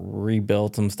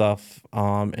rebuild some stuff.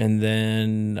 And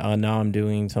then now I'm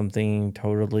doing something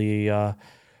totally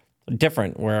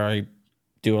different, where I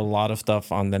do a lot of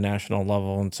stuff on the national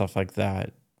level and stuff like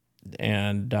that.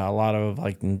 And a lot of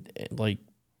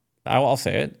I'll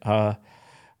say it.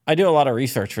 I do a lot of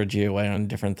research for GOA on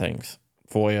different things.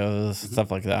 FOIAs, stuff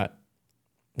like that.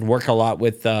 Work a lot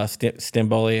with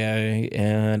Stimbolier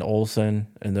and Olson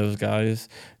and those guys.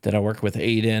 Then I work with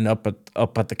Aiden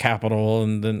up at the Capitol,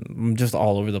 and then I'm just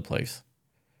all over the place.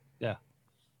 Yeah,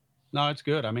 no, it's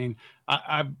good. I mean,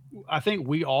 I think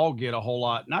we all get a whole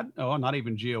lot. Not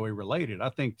even GOA related. I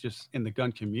think just in the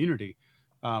gun community,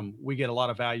 we get a lot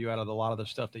of value out of a lot of the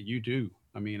stuff that you do.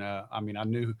 I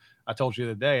told you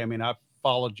the other day. I mean, I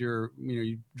followed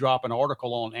you drop an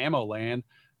article on Ammo Land.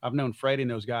 I've known Freddie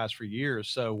and those guys for years.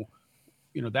 So,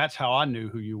 that's how I knew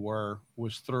who you were,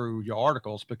 was through your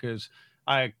articles, because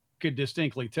I could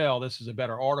distinctly tell this is a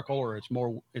better article, or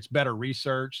it's better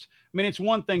researched. I mean, it's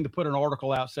one thing to put an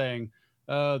article out saying,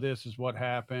 oh, this is what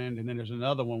happened. And then there's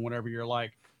another one whenever you're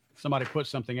like, somebody puts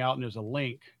something out and there's a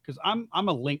link, because I'm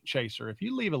a link chaser. If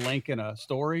you leave a link in a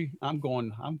story, I'm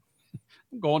going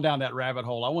down that rabbit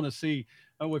hole. I want to see,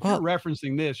 if you're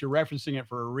referencing this, you're referencing it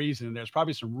for a reason. There's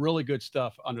probably some really good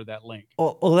stuff under that link.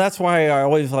 Well, that's why I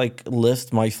always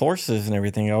list my sources and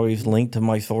everything. I always link to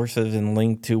my sources and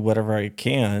link to whatever I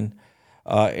can.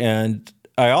 And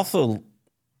I also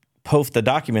post the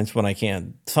documents when I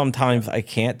can. Sometimes I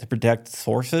can't to protect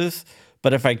sources,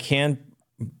 but if I can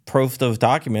post those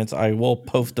documents, I will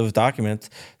post those documents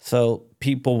so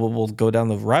people will go down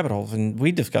the rabbit holes. And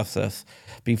we discussed this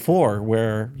before,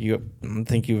 where I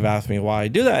think you've asked me why I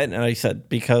do that, and I said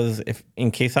because in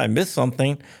case I miss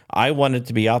something, I want it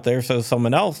to be out there so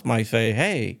someone else might say,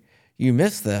 "Hey, you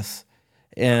missed this,"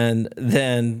 and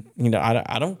then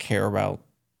I don't care about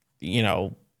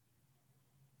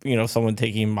someone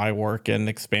taking my work and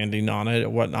expanding on it or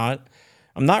whatnot.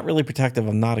 I'm not really protective.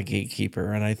 I'm not a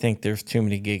gatekeeper, and I think there's too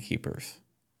many gatekeepers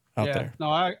out there. No,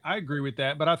 I agree with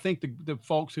that. But I think the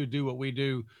folks who do what we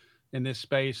do in this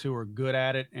space, who are good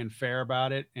at it and fair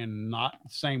about it, and not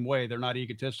the same way, they're not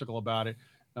egotistical about it,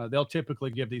 they'll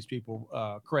typically give these people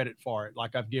credit for it.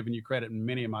 Like I've given you credit in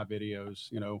many of my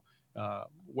videos,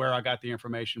 where I got the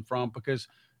information from, because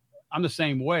I'm the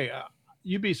same way.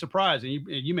 You'd be surprised, and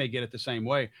you may get it the same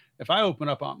way. If I open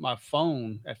up on my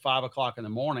phone at 5:00 in the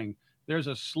morning, there's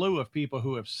a slew of people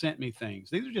who have sent me things.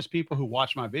 These are just people who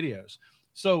watch my videos.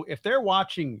 So if they're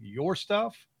watching your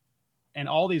stuff, and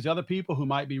all these other people who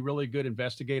might be really good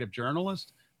investigative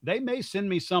journalists, they may send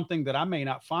me something that I may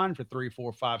not find for 3,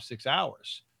 4, 5, 6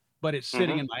 hours, but it's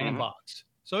sitting in my inbox.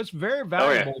 So it's very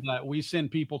valuable that we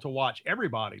send people to watch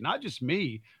everybody, not just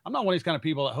me. I'm not one of these kind of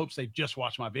people that hopes they just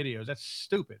watch my videos. That's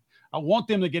stupid. I want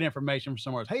them to get information from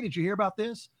somewhere else. Hey, did you hear about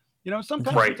this?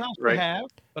 Sometimes we have,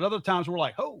 but other times we're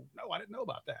like, oh, no, I didn't know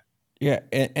about that. Yeah,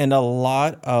 and a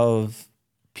lot of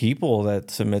people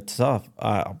that submit stuff,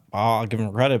 I'll give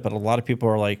them credit, but a lot of people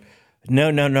are like,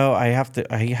 No. I have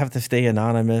to stay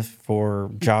anonymous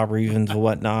for job reasons and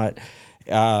whatnot,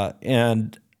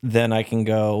 and then I can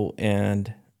go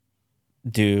and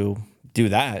do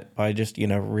that by just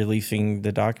releasing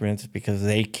the documents because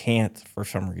they can't for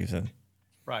some reason,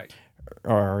 Right.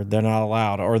 or they're not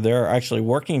allowed, or they're actually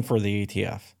working for the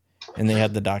ATF and they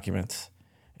had the documents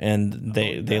and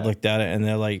they looked at it and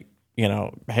they're like,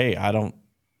 hey, I don't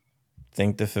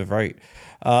think this is right.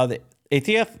 The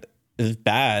ATF is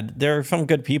bad. There are some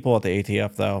good people at the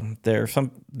ATF though.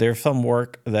 There's some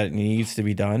work that needs to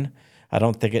be done. I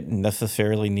don't think it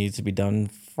necessarily needs to be done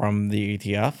from the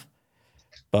ATF,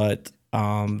 but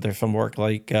there's some work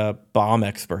like bomb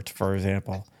experts, for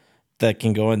example, that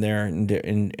can go in there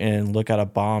and look at a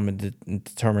bomb and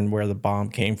determine where the bomb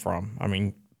came from. I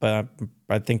mean, but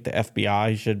I think the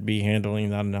FBI should be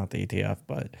handling that, not the ATF.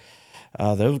 But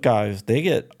those guys, they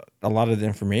get a lot of the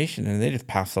information and they just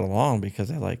pass it along because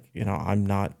they're like, I'm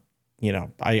not,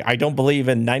 I don't believe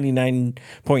in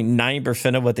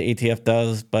 99.9% of what the ATF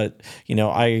does, but,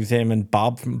 I examine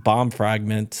bomb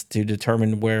fragments to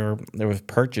determine where there was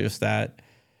purchased at.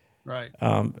 Right.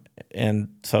 And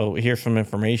so here's some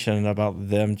information about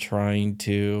them trying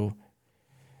to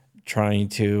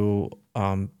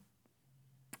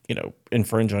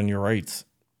infringe on your rights.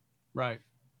 Right.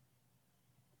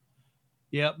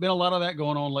 Yeah, been a lot of that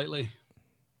going on lately.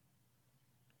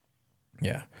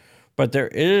 Yeah. But there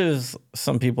is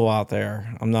some people out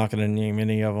there, I'm not going to name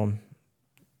any of them,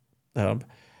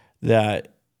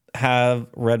 that have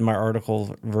read my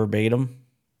articles verbatim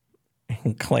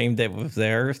and claimed it was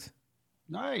theirs.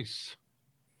 Nice.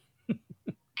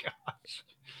 Gosh.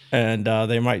 And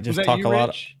they might just talk a lot.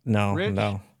 Rich?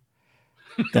 No.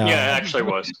 Yeah, it actually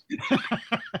was.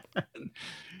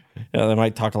 They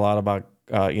might talk a lot about,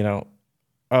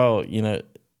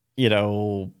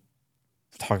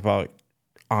 talk about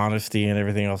honesty and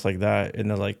everything else like that. And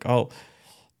they're like, oh,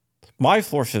 my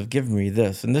sources give me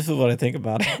this, and this is what I think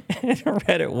about it. And I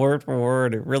read it word for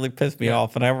word. It really pissed me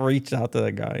off. And I reached out to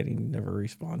the guy and he never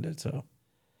responded. So,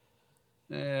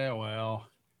 yeah, well,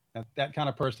 that kind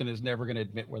of person is never going to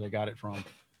admit where they got it from.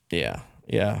 Yeah.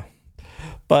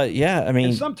 But yeah, I mean,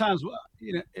 and sometimes,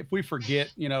 if we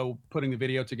forget, putting the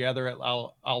video together,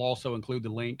 I'll also include the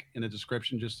link in the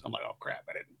description. I'm like, oh crap,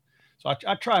 I didn't. So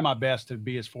I try my best to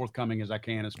be as forthcoming as I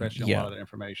can, especially on a lot of the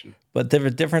information. But there's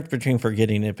a difference between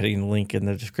forgetting and putting the link in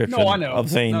the description. No, I know. Of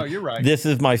saying, no, you're right. This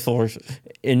is my source,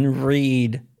 and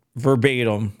read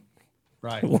verbatim,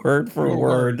 right, word for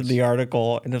word, the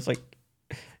article, and it's like,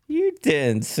 you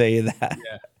didn't say that.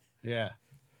 Yeah.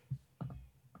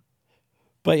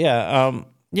 But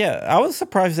I was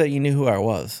surprised that you knew who I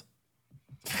was.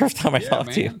 First time I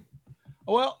talked to you.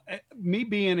 Well, me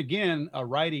being again a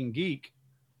writing geek,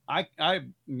 I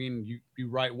mean, you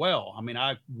write well. I mean,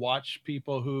 I watch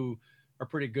people who are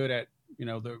pretty good at,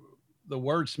 the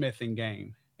wordsmithing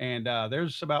game. And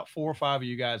there's about 4 or 5 of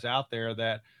you guys out there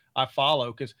that I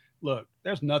follow. Because look,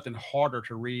 there's nothing harder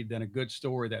to read than a good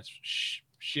story that's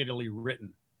shittily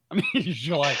written. I mean,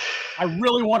 you're like, I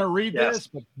really want to read this,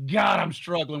 but God, I'm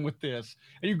struggling with this.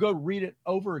 And you go read it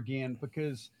over again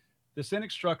because the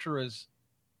sentence structure it's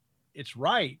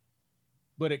right,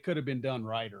 but it could have been done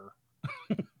righter.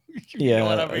 You know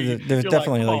what I mean? There's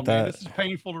definitely like that. Man, this is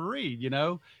painful to read,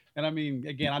 And I mean,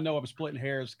 again, I know I'm splitting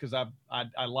hairs because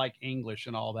I like English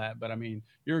and all that, but I mean,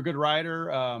 you're a good writer.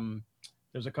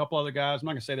 There's a couple other guys. I'm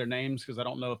not gonna say their names because I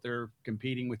don't know if they're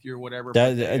competing with you or whatever.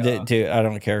 Dude, I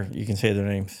don't care. You can say their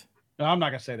names. No, I'm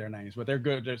not gonna say their names, but they're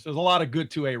good. There's a lot of good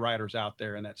 2A writers out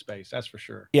there in that space. That's for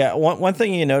sure. Yeah, one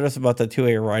thing you notice about the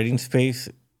 2A writing space,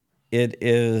 it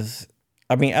is.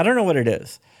 I mean, I don't know what it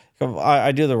is.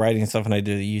 I do the writing stuff and I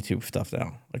do the YouTube stuff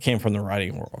now. I came from the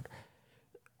writing world.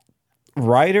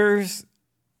 Writers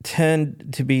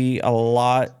tend to be a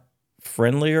lot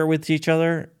friendlier with each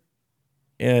other,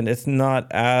 and it's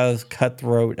not as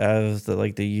cutthroat as the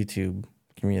YouTube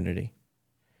community.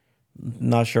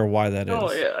 Not sure why that is.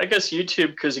 Oh, yeah, I guess YouTube,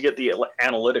 because you get the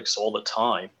analytics all the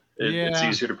time. It's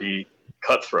easier to be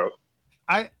cutthroat.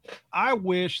 I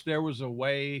wish there was a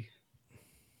way.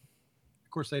 Of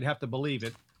course, they'd have to believe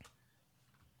it.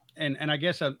 And I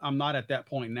guess I'm not at that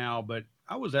point now, but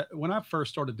when I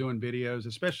first started doing videos,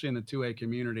 especially in the 2A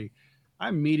community, I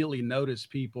immediately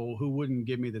noticed people who wouldn't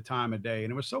give me the time of day.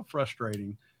 And it was so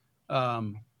frustrating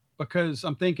because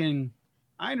I'm thinking,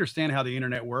 I understand how the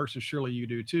internet works, and surely you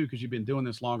do too, because you've been doing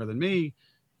this longer than me.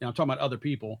 I'm talking about other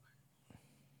people.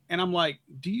 And I'm like,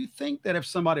 do you think that if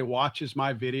somebody watches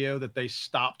my video that they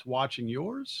stopped watching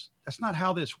yours? That's not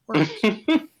how this works.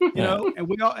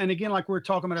 And again, like we were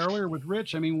talking about earlier with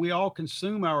Rich, I mean, we all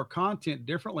consume our content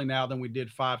differently now than we did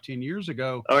 5-10 years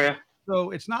ago. Oh yeah.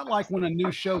 So it's not like when a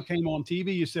new show came on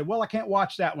TV, you said, well, I can't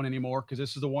watch that one anymore because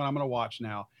this is the one I'm going to watch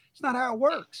now. It's not how it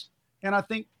works. And I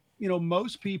think,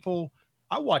 most people,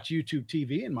 I watch YouTube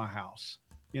TV in my house.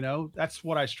 That's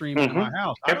what I stream in my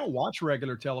house. I don't watch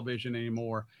regular television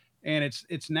anymore. And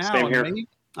it's now, maybe,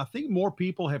 I think more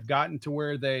people have gotten to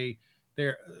where I'm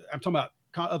talking about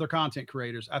other content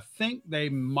creators. I think they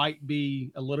might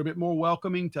be a little bit more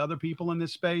welcoming to other people in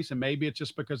this space. And maybe it's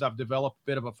just because I've developed a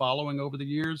bit of a following over the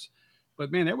years.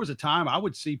 But man, there was a time I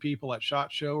would see people at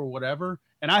SHOT Show or whatever,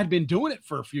 and I had been doing it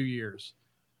for a few years.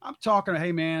 I'm talking,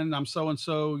 hey man, I'm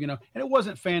so-and-so, and it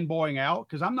wasn't fanboying out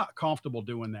because I'm not comfortable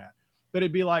doing that. But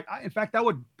it'd be like, in fact, I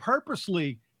would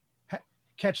purposely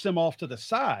catch them off to the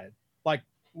side, like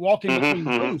walking between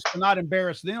booths to not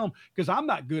embarrass them because I'm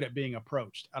not good at being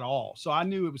approached at all. So I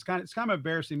knew it's kind of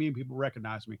embarrassing me and people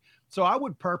recognize me. So I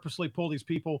would purposely pull these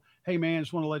people, hey man,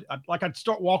 just want to I'd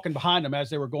start walking behind them as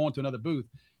they were going to another booth.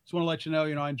 Just want to let you know,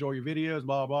 I enjoy your videos,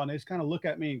 blah, blah, blah. And they just kind of look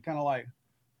at me and kind of like,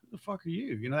 who the fuck are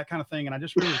you? That kind of thing. And I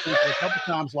just really think a couple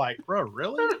times like, bro,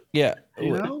 really? Yeah.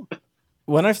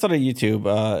 When I started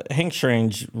YouTube, Hank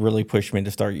Strange really pushed me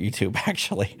to start YouTube,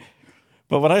 actually.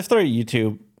 But when I started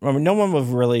YouTube, no one was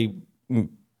really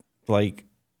like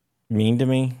mean to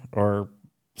me or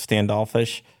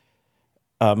standoffish,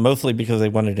 mostly because they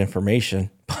wanted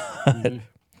information.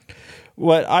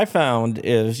 What I found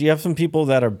is you have some people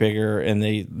that are bigger and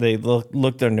they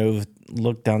look down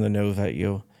the nose at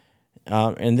you,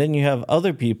 and then you have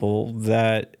other people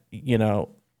that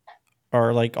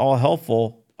are like all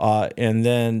helpful, and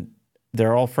then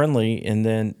they're all friendly, and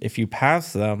then if you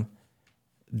pass them,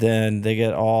 then they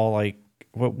get all like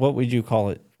what would you call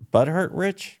it? Butthurt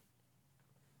rich?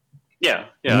 Yeah.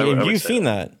 You've seen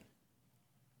that.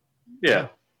 Yeah.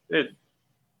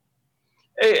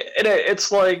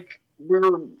 It's like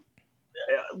we're,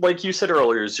 like you said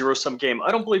earlier, zero-sum game.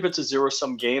 I don't believe it's a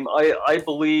zero-sum game. I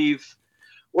believe,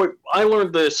 I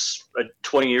learned this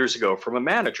 20 years ago from a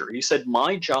manager. He said,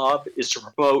 my job is to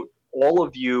promote all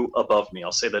of you above me.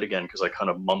 I'll say that again because I kind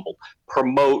of mumbled.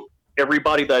 Promote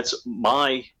everybody that's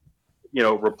my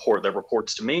report that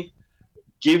reports to me,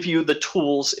 give you the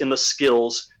tools and the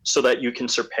skills so that you can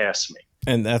surpass me.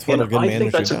 And that's what a good manager does. I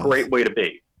think that's a great way to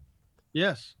be.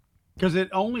 Yes, because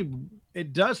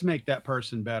it does make that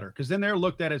person better, because then they're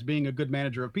looked at as being a good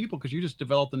manager of people because you just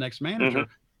develop the next manager.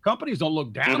 Companies don't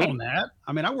look down on that.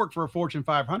 I mean, I worked for a Fortune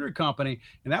 500 company,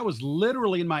 and that was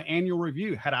literally in my annual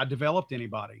review. Had I developed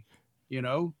anybody,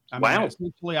 mean,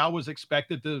 essentially I was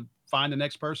expected to find the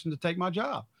next person to take my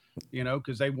job.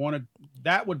 Because they wanted,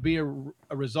 that would be a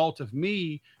result of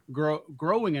me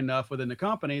growing enough within the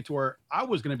company to where I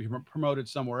was going to be promoted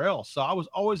somewhere else. So I was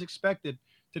always expected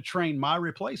to train my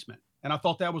replacement. And I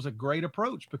thought that was a great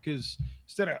approach because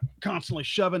instead of constantly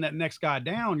shoving that next guy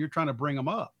down, you're trying to bring them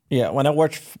up. Yeah. When I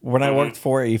worked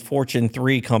for a Fortune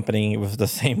 3 company, it was the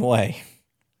same way.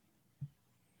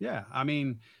 Yeah. I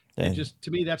mean,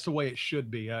 to me, that's the way it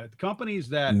should be. Companies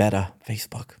that Meta,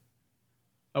 Facebook.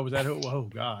 Oh, was that who? Oh,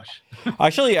 gosh.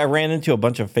 Actually, I ran into a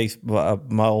bunch of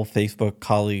my old Facebook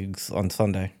colleagues on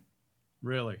Sunday.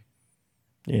 Really?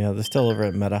 Yeah, they're still over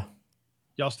at Meta.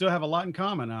 Y'all still have a lot in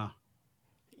common, huh?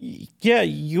 Yeah,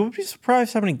 you would be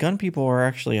surprised how many gun people are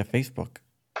actually at Facebook.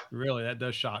 Really? That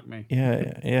does shock me. Yeah,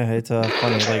 it's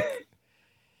funny. Like,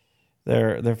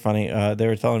 they're funny. They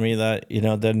were telling me that,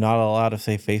 they're not allowed to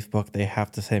say Facebook. They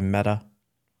have to say Meta.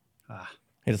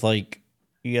 It's like,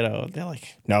 they're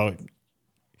like, no,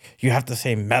 you have to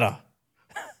say Meta.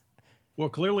 Well,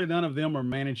 clearly none of them are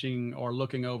managing or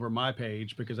looking over my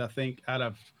page, because I think out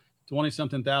of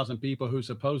 20-something thousand people who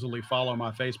supposedly follow my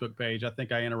Facebook page, I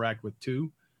think I interact with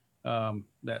 2.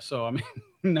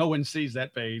 No one sees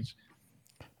that page.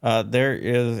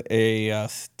 There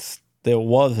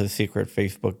was a secret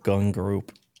Facebook gun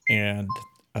group, and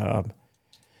I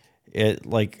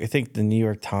think the New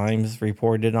York Times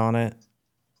reported on it.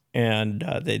 And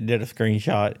they did a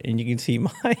screenshot, and you can see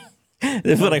this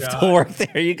is when I still work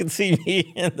there. You can see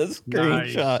me in the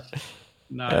screenshot.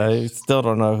 Nice. I still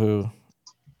don't know who.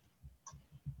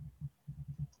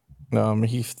 No,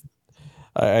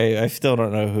 I still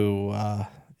don't know who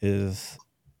is,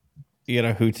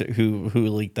 who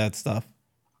leaked that stuff.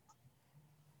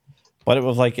 But it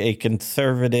was like a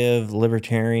conservative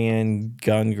libertarian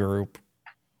gun group,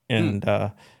 and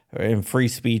free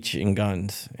speech and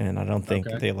guns, and I don't think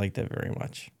they liked it very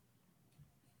much.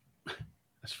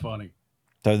 That's funny.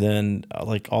 So then,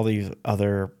 all these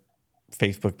other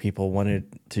Facebook people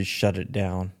wanted to shut it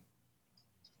down.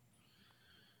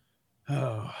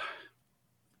 Oh,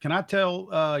 can I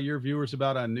tell your viewers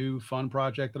about a new fun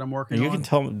project that I'm working on? You can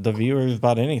tell the viewers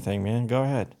about anything, man. Go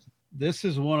ahead. This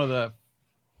is one of the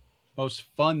most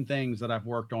fun things that I've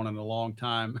worked on in a long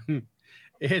time.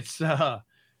 It's a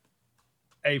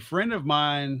friend of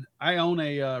mine. I own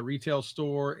a retail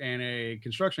store and a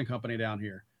construction company down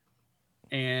here.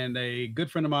 And a good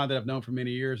friend of mine that I've known for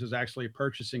many years is actually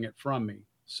purchasing it from me.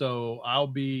 So I'll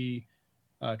be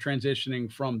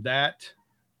transitioning from that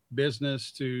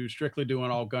business to strictly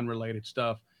doing all gun related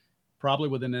stuff, probably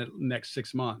within the next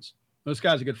 6 months. This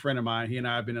guy's a good friend of mine. He and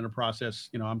I have been in a process.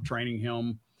 I'm training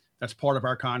him. That's part of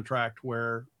our contract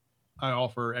where I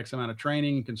offer X amount of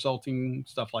training, consulting,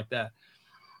 stuff like that.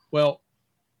 Well,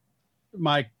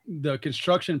 the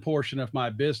construction portion of my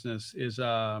business is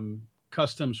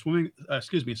custom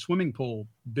swimming pool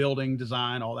building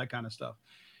design, all that kind of stuff.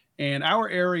 And our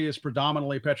area is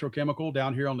predominantly petrochemical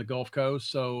down here on the Gulf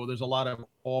Coast. So there's a lot of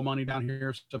oil money down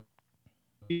here. So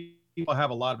people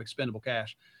have a lot of expendable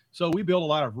cash. So we build a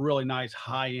lot of really nice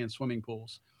high-end swimming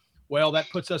pools. Well, that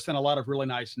puts us in a lot of really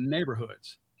nice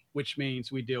neighborhoods, which means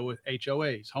we deal with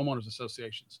HOAs, homeowners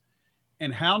associations.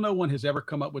 And how no one has ever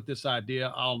come up with this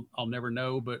idea, I'll never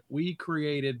know. But we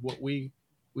created what we've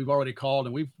already called,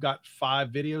 and we've got 5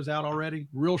 videos out already,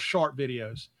 real short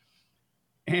videos.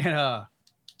 And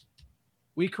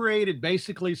we created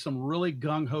basically some really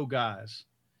gung-ho guys,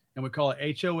 and we call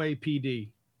it HOA PD.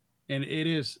 And it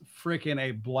is freaking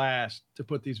a blast to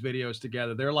put these videos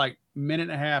together. They're like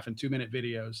 1.5 and 2-minute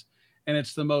videos. And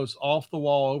it's the most off the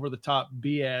wall, over the top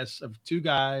BS of 2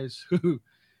 guys who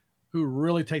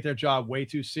really take their job way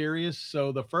too serious.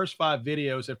 So the first 5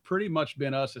 videos have pretty much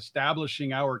been us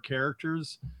establishing our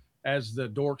characters as the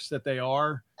dorks that they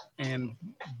are. And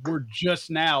we're just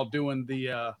now doing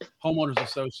the homeowners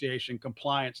association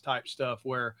compliance type stuff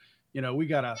where, we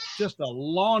got just a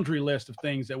laundry list of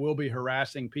things that will be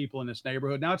harassing people in this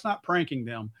neighborhood. Now, it's not pranking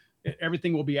them.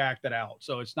 Everything will be acted out.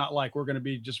 So it's not like we're going to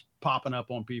be just popping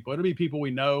up on people. It'll be people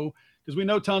we know, because we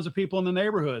know tons of people in the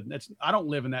neighborhood. I don't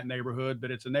live in that neighborhood,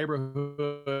 but it's a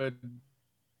neighborhood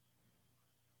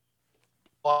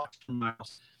blocks from my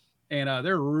house. And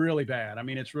they're really bad. I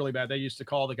mean, it's really bad. They used to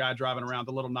call the guy driving around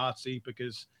the little Nazi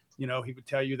because, he would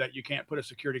tell you that you can't put a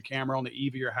security camera on the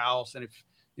eave of your house. And if,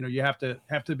 you have to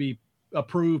be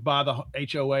approved by the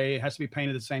HOA. It has to be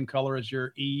painted the same color as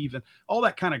your eave and all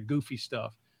that kind of goofy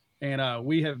stuff. And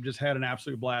we have just had an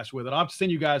absolute blast with it. I'll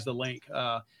send you guys the link.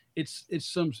 It's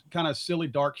some kind of silly,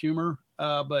 dark humor,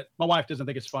 but my wife doesn't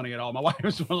think it's funny at all. My wife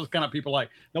is one of those kind of people like,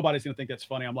 nobody's going to think that's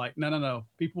funny. I'm like, no.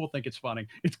 People will think it's funny.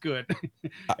 It's good.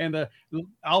 And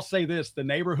I'll say this, the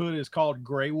neighborhood is called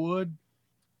Graywood,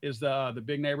 is the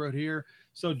big neighborhood here.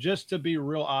 So just to be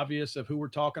real obvious of who we're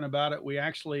talking about it, we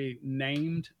actually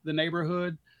named the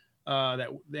neighborhood that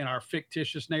in our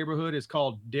fictitious neighborhood is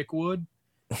called Dickwood.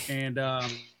 And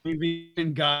we've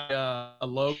even got a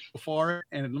logo for it.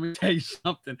 And let me tell you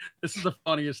something. This is the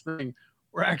funniest thing.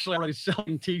 We're actually already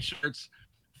selling T-shirts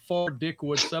for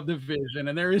Dickwood subdivision,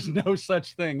 and there is no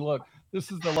such thing. Look,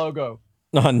 this is the logo.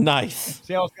 Oh, nice.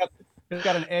 See how it's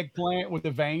got an eggplant with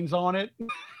the veins on it?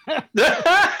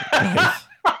 Nice.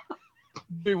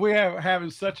 Dude, we are having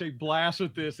such a blast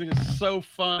with this. It is so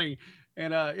funny.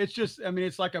 And it's just,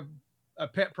 it's like a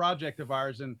pet project of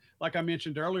ours. And like I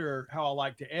mentioned earlier, how I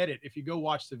like to edit. If you go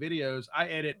watch the videos, I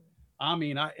edit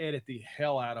the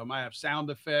hell out of them. I have sound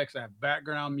effects. I have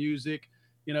background music.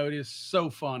 It is so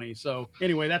funny. So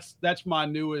anyway, that's my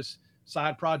newest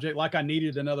side project. Like I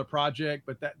needed another project,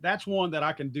 but that's one that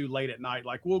I can do late at night.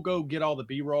 Like we'll go get all the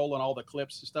B-roll and all the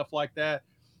clips and stuff like that.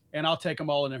 And I'll take them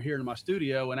all in here in my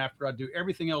studio. And after I do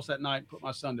everything else that night, put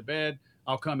my son to bed,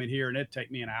 I'll come in here and it'd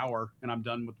take me an hour and I'm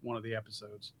done with one of the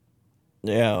episodes.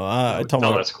 Yeah, I told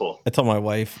that's cool. I told my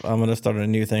wife I'm going to start a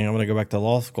new thing. I'm going to go back to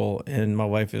law school, and my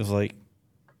wife is like,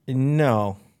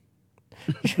 "No."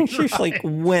 She's like,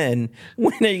 "When are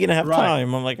you going to have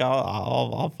time?" I'm like,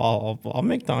 "I'll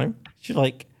make time." She's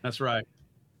like, "That's right."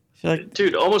 She's like,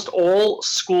 "Dude, almost all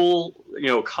school,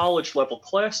 college level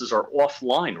classes are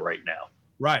offline right now.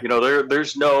 Right.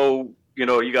 There's no,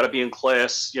 you got to be in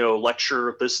class,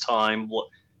 lecture this time.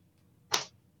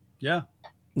 Yeah.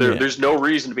 There's no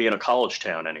reason to be in a college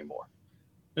town anymore."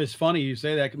 It's funny you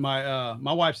say that. My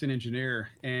wife's an engineer,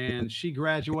 and she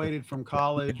graduated from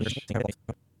college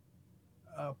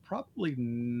probably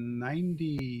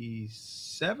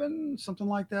 97, something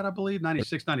like that, I believe,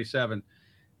 96, 97.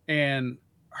 And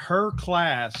her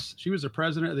class, she was the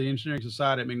president of the Engineering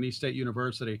Society at McNeese State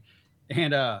University.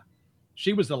 And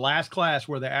she was the last class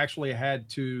where they actually had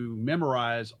to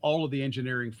memorize all of the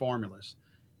engineering formulas.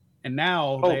 And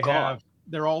now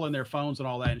they're all in their phones and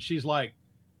all that. And she's like,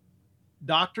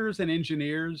 doctors and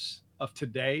engineers of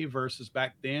today versus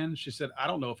back then, she said, I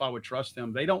don't know if I would trust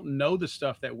them. They don't know the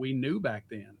stuff that we knew back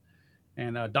then.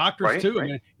 and doctors Right, too. right. I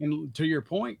mean, and to your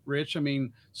point, Rich, I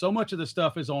mean, so much of the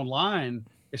stuff is online,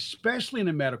 especially in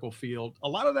the medical field. A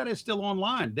lot of that is still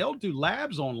online. They'll do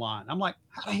labs online. I'm like,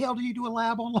 how the hell do you do a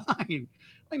lab online? I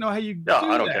don't know how you No, do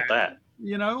I don't that, get that.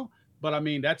 you know? But I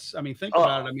mean, think Uh,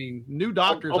 about it. I mean, new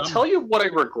doctors. I'll tell you what I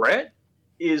regret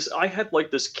is I had like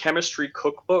this chemistry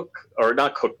cookbook, or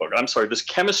not cookbook. I'm sorry, this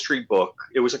chemistry book.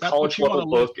 It was a That put college you on a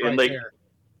level list book, and right they, there.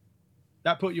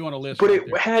 That put you on a list but right it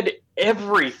there. had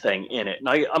everything in it. And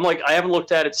I'm like, I haven't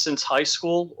looked at it since high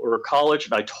school or college,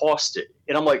 and I tossed it.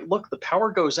 And I'm like, look, the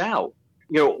power goes out.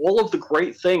 You know, all of the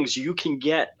great things you can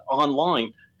get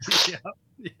online. Yeah.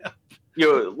 Yeah. You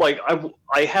know, like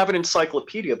I have an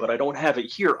encyclopedia, but I don't have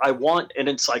it here. I want an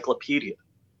encyclopedia.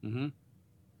 Mm-hmm.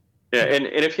 Yeah, and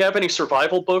if you have any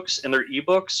survival books and they're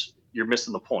ebooks, you're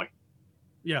missing the point.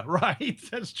 Yeah, right.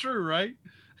 That's true, right?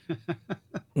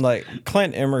 Like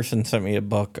Clint Emerson sent me a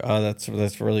book.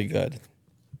 That's really good.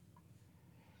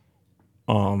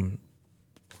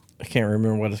 I can't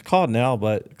remember what it's called now,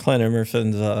 but Clint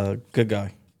Emerson's a good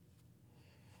guy.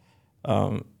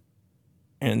 And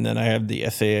then I have the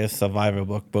SAS Survivor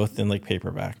book, both in like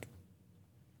paperback.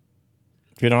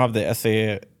 If you don't have the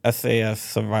SAS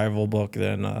Survival book,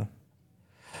 then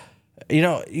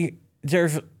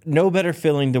there's no better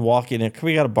feeling to walk in.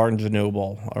 We got a Barnes and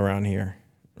Noble around here,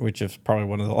 which is probably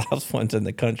one of the last ones in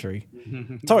the country.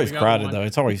 It's always crowded though.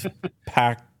 It's always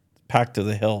packed to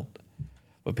the hilt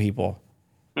with people.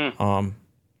 And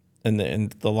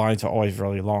the lines are always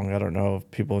really long. I don't know if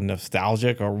people are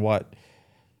nostalgic or what,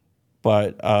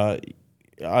 but I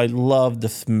love the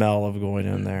smell of going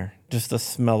in there. Just the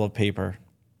smell of paper,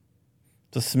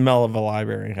 the smell of a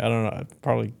library. I don't know. It's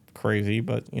probably crazy,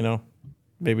 but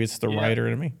maybe it's the writer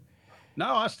in me.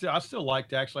 No, I still like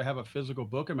to actually have a physical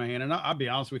book in my hand. And I'll be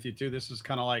honest with you too. This is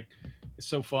kind of like, it's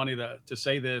so funny to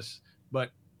say this, but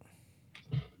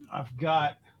I've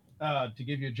got, to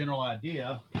give you a general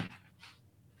idea,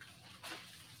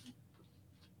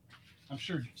 I'm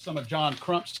sure some of John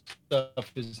Crump's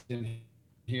stuff is in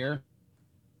here.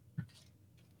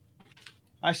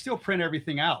 I still print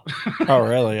everything out. Oh,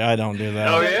 really? I don't do that.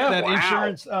 Oh, yeah? That Wow.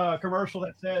 insurance commercial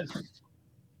that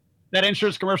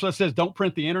says, don't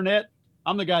print the internet.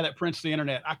 I'm the guy that prints the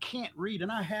internet. I can't read.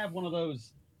 And I have one of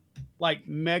those like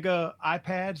mega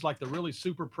iPads, like the really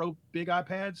super pro big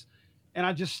iPads. And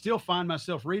I just still find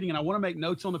myself reading, and I want to make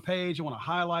notes on the page. I want to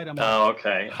highlight them. Oh,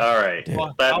 okay. All right. Yeah.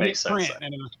 That I'll makes hit sense. print,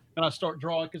 and I start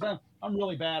drawing because I'm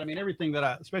really bad. I mean, everything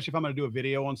that especially if I'm going to do a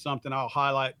video on something, I'll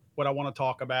highlight what I want to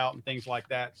talk about and things like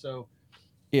that. So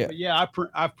yeah,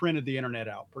 I've printed the internet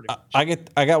out pretty much.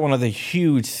 I got one of the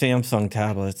huge Samsung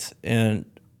tablets, and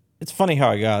it's funny how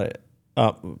I got it.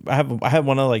 I had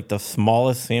one of like the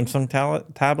smallest Samsung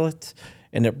tablets,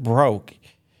 and it broke,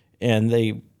 and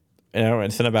I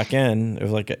sent it back in. It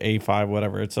was like an A5,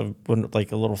 whatever. It's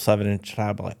like a little 7-inch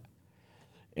tablet,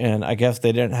 and I guess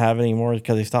they didn't have any more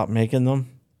because they stopped making them.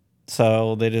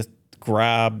 So they just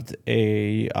grabbed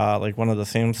like one of the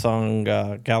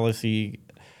Samsung Galaxy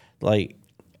like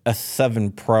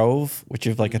S7 Pros, which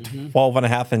is like a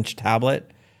 12.5-inch tablet.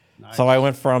 Nice. So I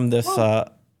went from this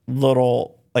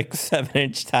little like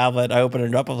 7-inch tablet. I opened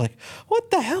it up. I was like,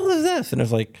 "What the hell is this?" And it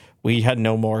was like, we had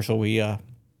no more, so we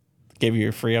gave you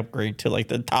a free upgrade to like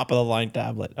the top of the line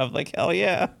tablet. I was like, hell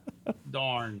yeah.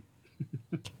 Darn.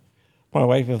 My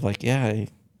wife was like, yeah,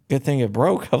 good thing it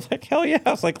broke. I was like, hell yeah. I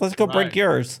was like, let's go break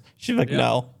yours. She's like,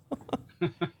 no.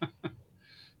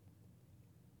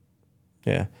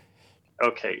 Yeah.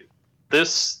 Okay.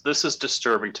 This is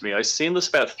disturbing to me. I seen this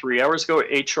about 3 hours ago.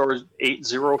 HR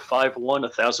 8051,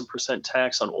 1,000%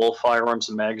 tax on all firearms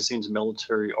and magazines,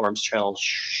 military arms channels.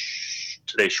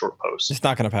 Today's short post. It's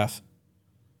not going to pass.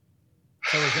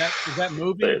 So is that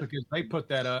moving? Because they put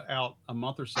that out a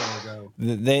month or so ago.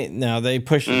 They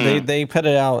push they put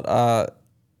it out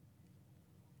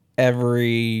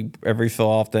every so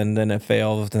often, then it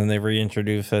fails, then they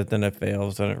reintroduce it, then it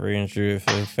fails, then it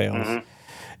reintroduces it fails. Mm-hmm.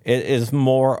 It is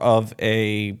more of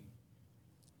a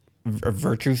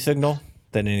virtue signal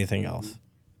than anything else.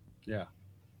 Yeah.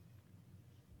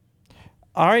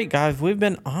 All right, guys, we've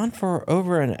been on for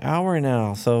over an hour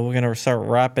now, so we're gonna start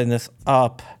wrapping this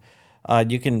up.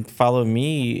 You can follow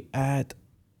me at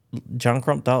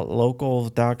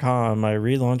johncrump.locals.com. I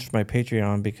relaunched my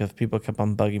Patreon because people kept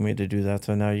on bugging me to do that.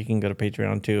 So now you can go to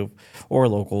Patreon too, or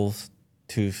Locals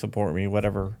to support me.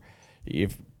 Whatever you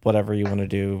want to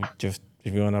do. Just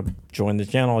if you want to join the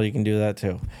channel, you can do that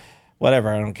too.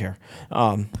 Whatever, I don't care.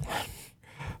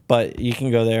 But you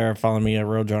can go there and follow me at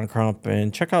Real John Crump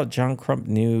and check out John Crump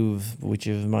News, which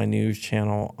is my news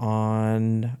channel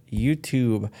on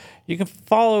YouTube. You can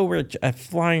follow Rich at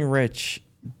Flying Rich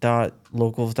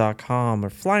flyingrich.locals.com or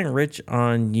Flying Rich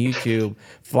on YouTube,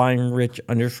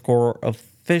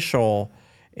 FlyingRich_official.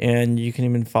 And you can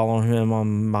even follow him on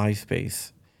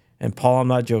MySpace. And Paul, I'm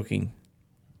not joking.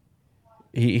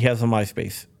 He has a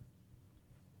MySpace.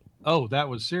 Oh, that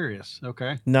was serious.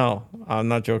 Okay. No, I'm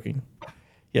not joking.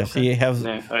 Yes, Okay. he has.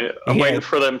 Yeah, I'm waiting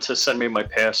for them to send me my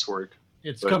password.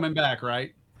 It's coming back,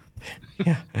 right?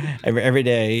 Yeah, every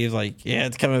day he's like, yeah,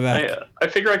 it's coming back. I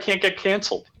figure I can't get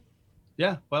canceled.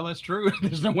 Yeah, well, that's true.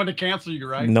 There's no one to cancel you,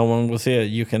 right? No one will see it.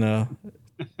 You can,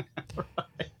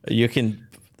 you can,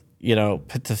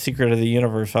 put the secret of the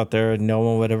universe out there, and no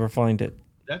one would ever find it.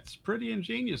 That's pretty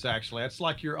ingenious, actually. That's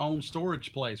like your own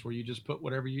storage place where you just put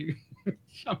whatever you.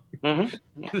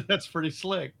 Mm-hmm. That's pretty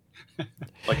slick.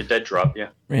 Like a dead drop, yeah.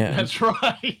 Yeah, That's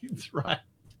right. That's right.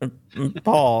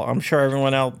 Paul, I'm sure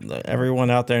everyone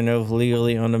out there knows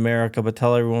Legally Owned America, but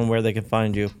tell everyone where they can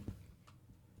find you.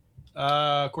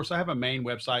 Of course, I have a main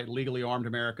website,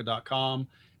 legallyarmedamerica.com.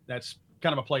 That's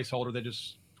kind of a placeholder that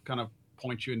just kind of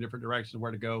points you in different directions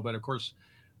where to go. But of course,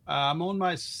 I'm on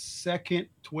my second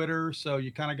Twitter, so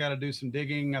you kind of got to do some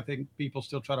digging. I think people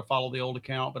still try to follow the old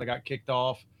account, but I got kicked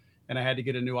off, and I had to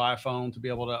get a new iPhone to be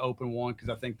able to open one because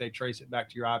I think they trace it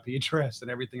back to your IP address, and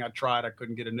everything I tried, I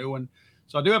couldn't get a new one.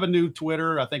 So I do have a new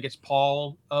Twitter. I think it's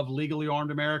Paul of Legally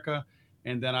Armed America.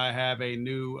 And then I have a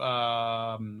new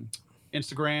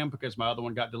Instagram because my other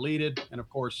one got deleted. And of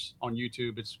course, on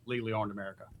YouTube, it's Legally Armed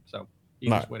America. So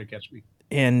easiest way to catch me.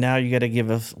 And now you got to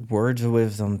give us words of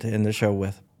wisdom to end the show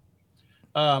with.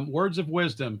 Words of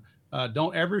wisdom.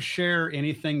 Don't ever share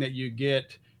anything that you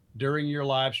get during your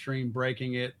live stream,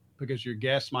 breaking it, because your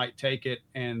guests might take it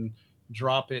and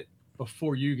drop it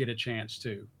before you get a chance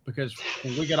to. Because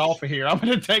when we get off of here, I'm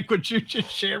going to take what you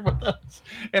just shared with us.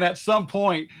 And at some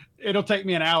point, it'll take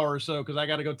me an hour or so because I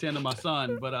got to go tend to my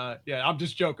son. But yeah, I'm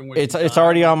just joking with you. It's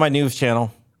already on my news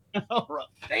channel. All right.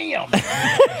 Damn.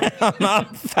 I'm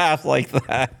not fast like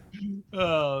that.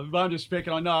 But I'm just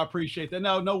picking on. No, I appreciate that.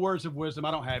 No words of wisdom.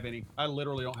 I don't have any. I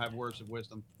literally don't have words of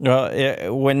wisdom.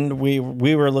 Well, when we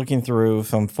were looking through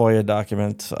some FOIA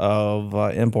documents of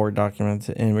import documents,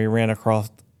 and we ran across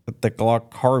the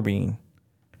Glock carbine,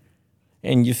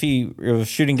 and you see it was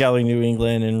Shooting Gallery New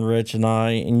England and Rich and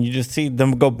I, and you just see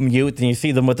them go mute, and you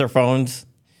see them with their phones.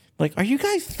 Like, are you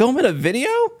guys filming a video?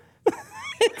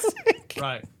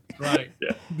 Right.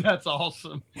 Yeah. That's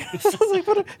awesome.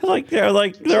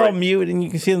 They're all mute, and you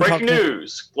can see them. Breaking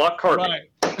news: Glock carbine.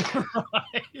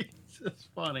 Right. That's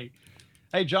funny.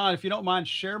 Hey, John, if you don't mind,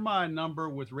 share my number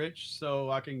with Rich so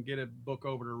I can get a book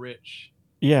over to Rich.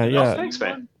 Yeah. Oh, thanks,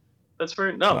 man. That's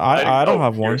very no. I don't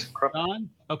have one. John?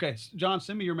 Okay, John,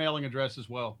 send me your mailing address as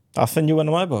well. I'll send you one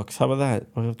of my books. How about that?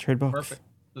 We'll trade books. Perfect.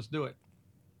 Let's do it.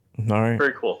 All right.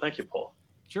 Very cool. Thank you, Paul.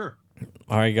 Sure.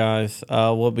 All right, guys.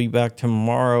 We'll be back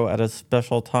tomorrow at a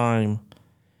special time,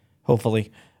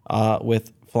 hopefully,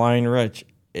 with Flying Rich.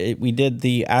 We did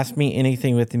the Ask Me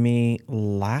Anything with me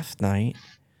last night,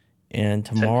 and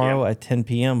tomorrow at 10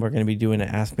 p.m. we're going to be doing an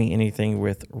Ask Me Anything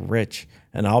with Rich,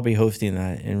 and I'll be hosting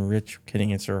that, and Rich can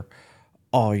answer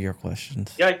all your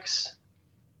questions. Yikes.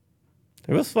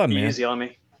 It was fun, man. Easy on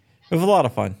me. It was a lot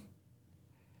of fun.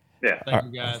 Yeah. Thank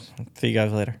you, guys. See you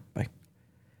guys later. Bye.